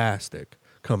fan-fucking-tastic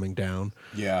coming down.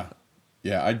 Yeah,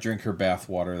 I drink her bath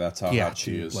water. That's how hot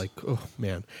she is. Like, oh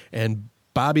man. And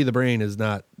Bobby the Brain is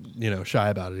not, shy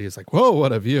about it. He's like, whoa,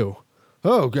 what a view.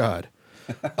 Oh God.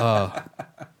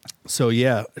 So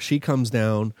yeah, she comes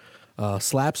down,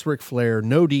 slaps Ric Flair.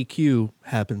 No DQ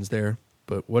happens there,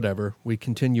 but whatever. We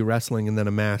continue wrestling, and then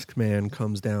a masked man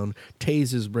comes down,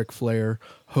 tases Ric Flair.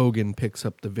 Hogan picks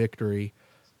up the victory.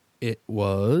 It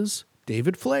was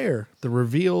David Flair. The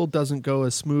reveal doesn't go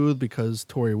as smooth because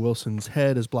Tori Wilson's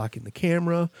head is blocking the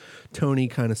camera. Tony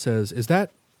kind of says,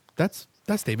 that's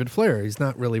David Flair. He's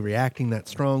not really reacting that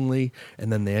strongly.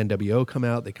 And then the NWO come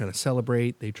out. They kind of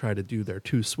celebrate. They try to do their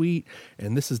too sweet.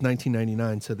 And this is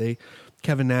 1999, so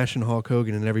Kevin Nash and Hulk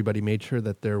Hogan and everybody made sure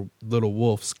that their little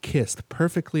wolves kissed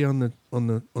perfectly on the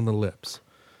lips.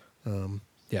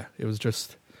 Yeah, it was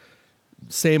just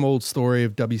same old story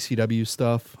of WCW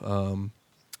stuff.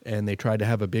 And they tried to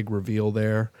have a big reveal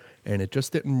there, and it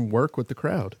just didn't work with the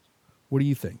crowd. What do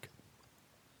you think?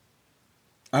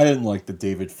 I didn't like the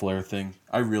David Flair thing.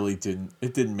 I really didn't.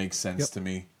 It didn't make sense to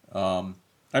me. I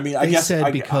mean, I guess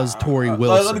said because Tori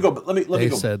Wilson. Let me go. Let me they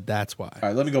go. said that's why. All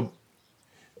right, let me go.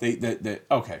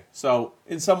 Okay. So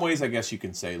in some ways, I guess you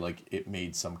can say like it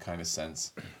made some kind of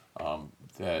sense.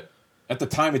 That at the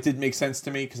time it didn't make sense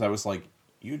to me because I was like,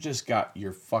 you just got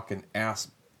your fucking ass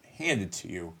handed to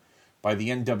you by the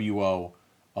NWO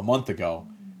a month ago,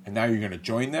 and now you're going to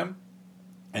join them,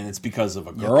 and it's because of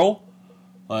a girl.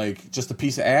 Like, just a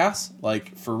piece of ass?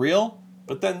 Like, for real?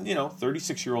 But then,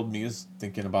 36-year-old me is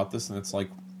thinking about this, and it's like,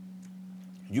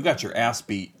 you got your ass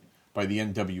beat by the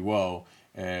NWO,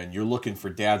 and you're looking for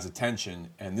Dad's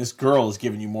attention, and this girl is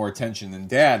giving you more attention than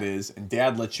Dad is, and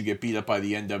Dad lets you get beat up by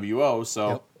the NWO,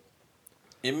 so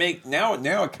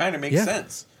now it kind of makes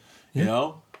sense.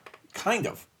 Kind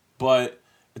of. But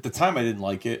at the time, I didn't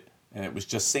like it. And it was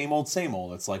just same old, same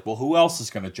old. It's like, well, who else is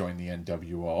going to join the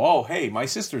NWO? Oh, hey, my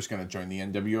sister's going to join the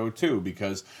NWO too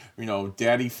because,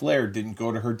 Daddy Flair didn't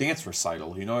go to her dance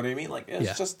recital. You know what I mean? Like,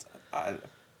 it's just,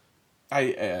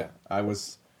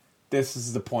 this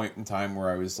is the point in time where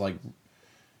I was like,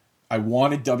 I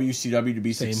wanted WCW to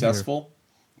be successful,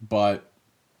 but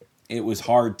it was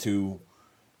hard to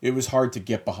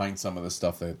get behind some of the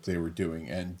stuff that they were doing.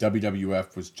 And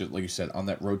WWF was just, like you said, on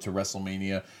that road to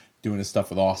WrestleMania, doing the stuff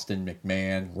with Austin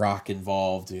McMahon, Rock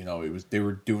involved. They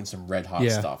were doing some red hot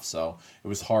stuff. So it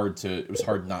was hard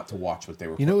not to watch what they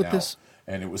were putting out.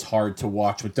 And it was hard to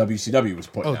watch what WCW was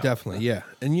putting out. Oh, definitely, yeah.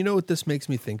 And you know what this makes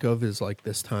me think of is like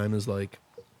this time is like,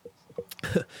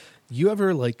 you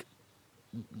ever like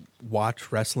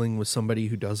watch wrestling with somebody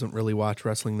who doesn't really watch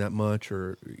wrestling that much,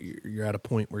 or you're at a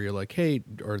point where you're like, hey,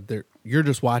 or you're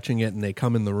just watching it and they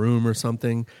come in the room or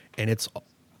something, and it's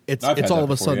all of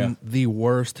a sudden the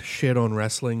worst shit on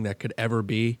wrestling that could ever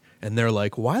be, and they're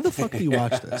like, why the fuck do you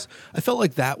watch this? I felt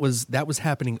like that was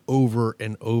happening over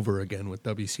and over again with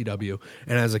WCW,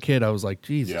 and as a kid I was like,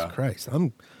 Jesus Christ,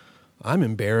 I'm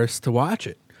embarrassed to watch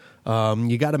it.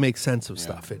 You got to make sense of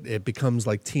stuff. It becomes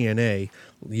like TNA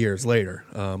years later,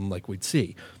 like we'd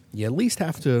see. You at least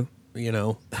have to,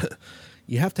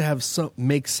 you have to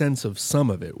make sense of some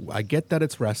of it. I get that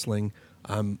it's wrestling.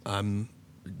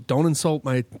 Don't insult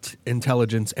my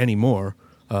intelligence anymore.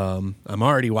 I'm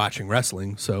already watching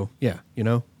wrestling, so yeah.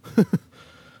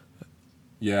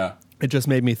 Yeah. It just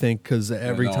made me think because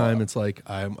every time it's like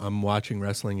I'm watching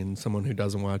wrestling and someone who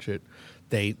doesn't watch it,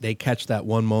 they catch that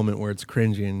one moment where it's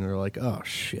cringy and they're like, oh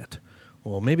shit.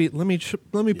 Well, maybe let me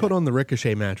put on the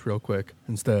Ricochet match real quick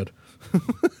instead.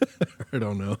 I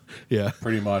don't know. Yeah,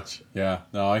 pretty much. Yeah.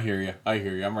 No, I hear you.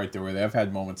 I'm right there with you. I've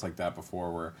had moments like that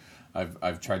before where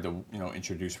I've tried to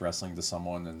introduce wrestling to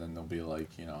someone and then they'll be like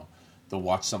they'll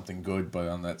watch something good, but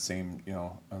on that same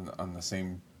on the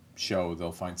same show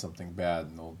they'll find something bad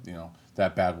and they'll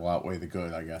that bad will outweigh the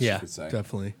good, I guess you could say.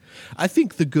 Definitely. I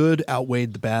think the good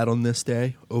outweighed the bad on this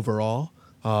day overall.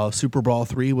 Super Brawl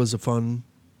 3 was a fun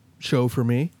show for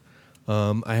me.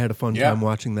 I had a fun time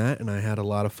watching that, and I had a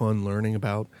lot of fun learning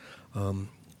about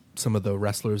some of the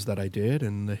wrestlers that I did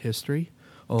and the history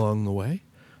along the way.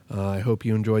 I hope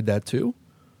you enjoyed that too.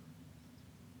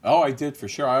 Oh, I did for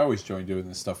sure. I always enjoy doing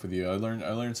this stuff with you. I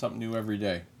learn something new every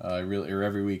day. Or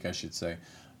every week, I should say.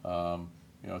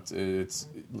 It's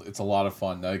a lot of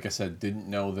fun. Like I said, didn't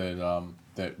know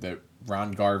that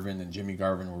Ron Garvin and Jimmy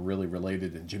Garvin were really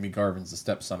related, and Jimmy Garvin's the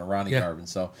stepson of Ronnie Garvin.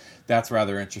 So that's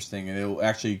rather interesting, and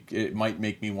it might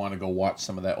make me want to go watch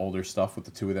some of that older stuff with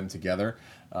the two of them together,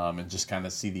 and just kind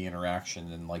of see the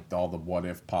interaction and like all the what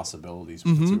if possibilities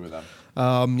with the two of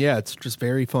them. It's just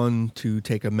very fun to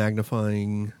take a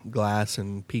magnifying glass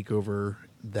and peek over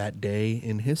that day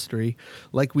in history,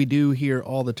 like we do here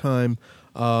all the time.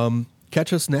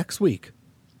 Catch us next week,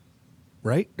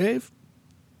 right, Dave?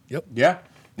 Yep. Yeah.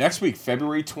 Next week,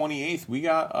 February 28th, we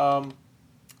got,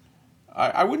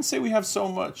 I wouldn't say we have so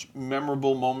much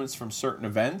memorable moments from certain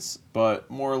events, but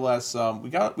more or less, we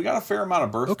got a fair amount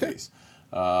of birthdays.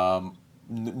 Okay.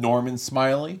 Norman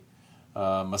Smiley,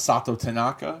 Masato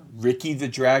Tanaka, Ricky the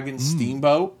Dragon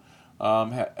Steamboat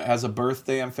has a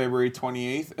birthday on February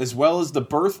 28th, as well as the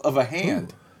birth of a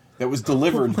hand that was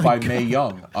delivered by Mae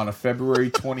Young on a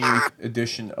February 28th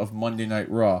edition of Monday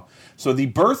Night Raw. So the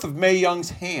birth of Mae Young's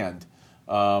hand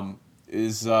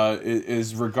is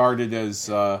regarded as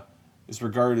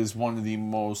one of the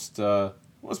most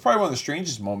it's probably one of the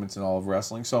strangest moments in all of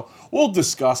wrestling. So we'll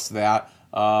discuss that.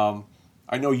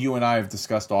 I know you and I have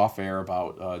discussed off air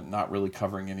about not really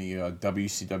covering any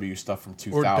WCW stuff from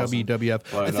 2000 or WWF.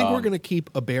 But, I think we're going to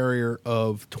keep a barrier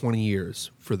of 20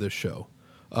 years for this show.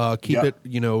 Keep it,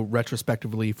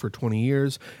 retrospectively for 20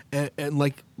 years. And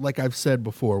like I've said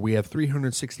before, we have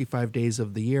 365 days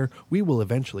of the year. We will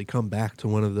eventually come back to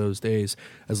one of those days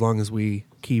as long as we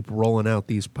keep rolling out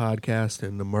these podcasts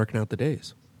and marking out the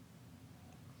days.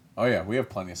 Oh yeah, we have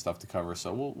plenty of stuff to cover,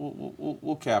 so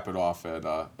we'll cap it off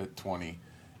at 20.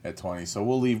 At 20, so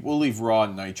we'll leave Raw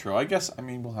and Nitro. I guess. I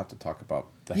mean, we'll have to talk about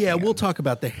the hand. We'll talk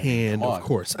about the hand, of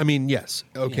course. I mean, yes,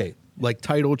 okay. Yeah. Like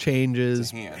title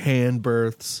changes, hand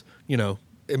births,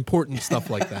 important stuff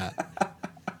like that.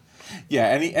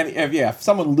 Yeah, if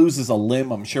someone loses a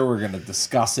limb, I'm sure we're going to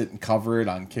discuss it and cover it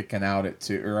on Kicking Out at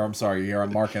 2. Or I'm sorry, here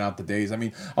on Marking Out the Days. I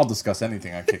mean, I'll discuss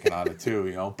anything on Kicking Out at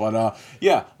 2, But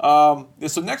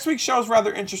so next week's show is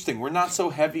rather interesting. We're not so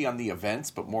heavy on the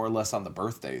events, but more or less on the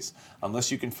birthdays.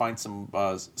 Unless you can find some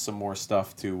more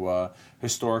stuff to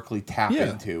historically tap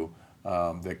into.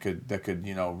 That could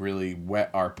really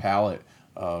whet our palate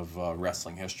of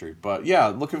wrestling history. But yeah,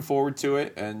 looking forward to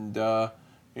it, and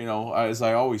as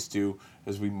I always do,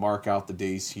 as we mark out the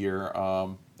days here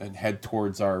and head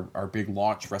towards our big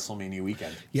launch WrestleMania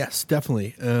weekend. Yes,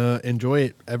 definitely. Enjoy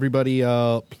it, everybody.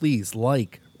 Please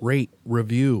like, rate,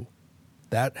 review.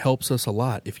 That helps us a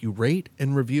lot. If you rate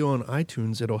and review on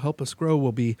iTunes, it'll help us grow.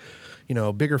 We'll be,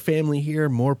 a bigger family here,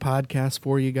 more podcasts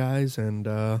for you guys,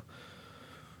 and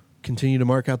continue to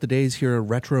mark out the days here at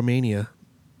Retromania.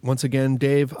 Once again,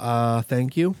 Dave,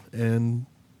 thank you, and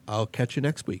I'll catch you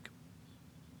next week.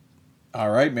 All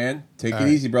right, man. Take it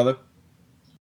easy, brother.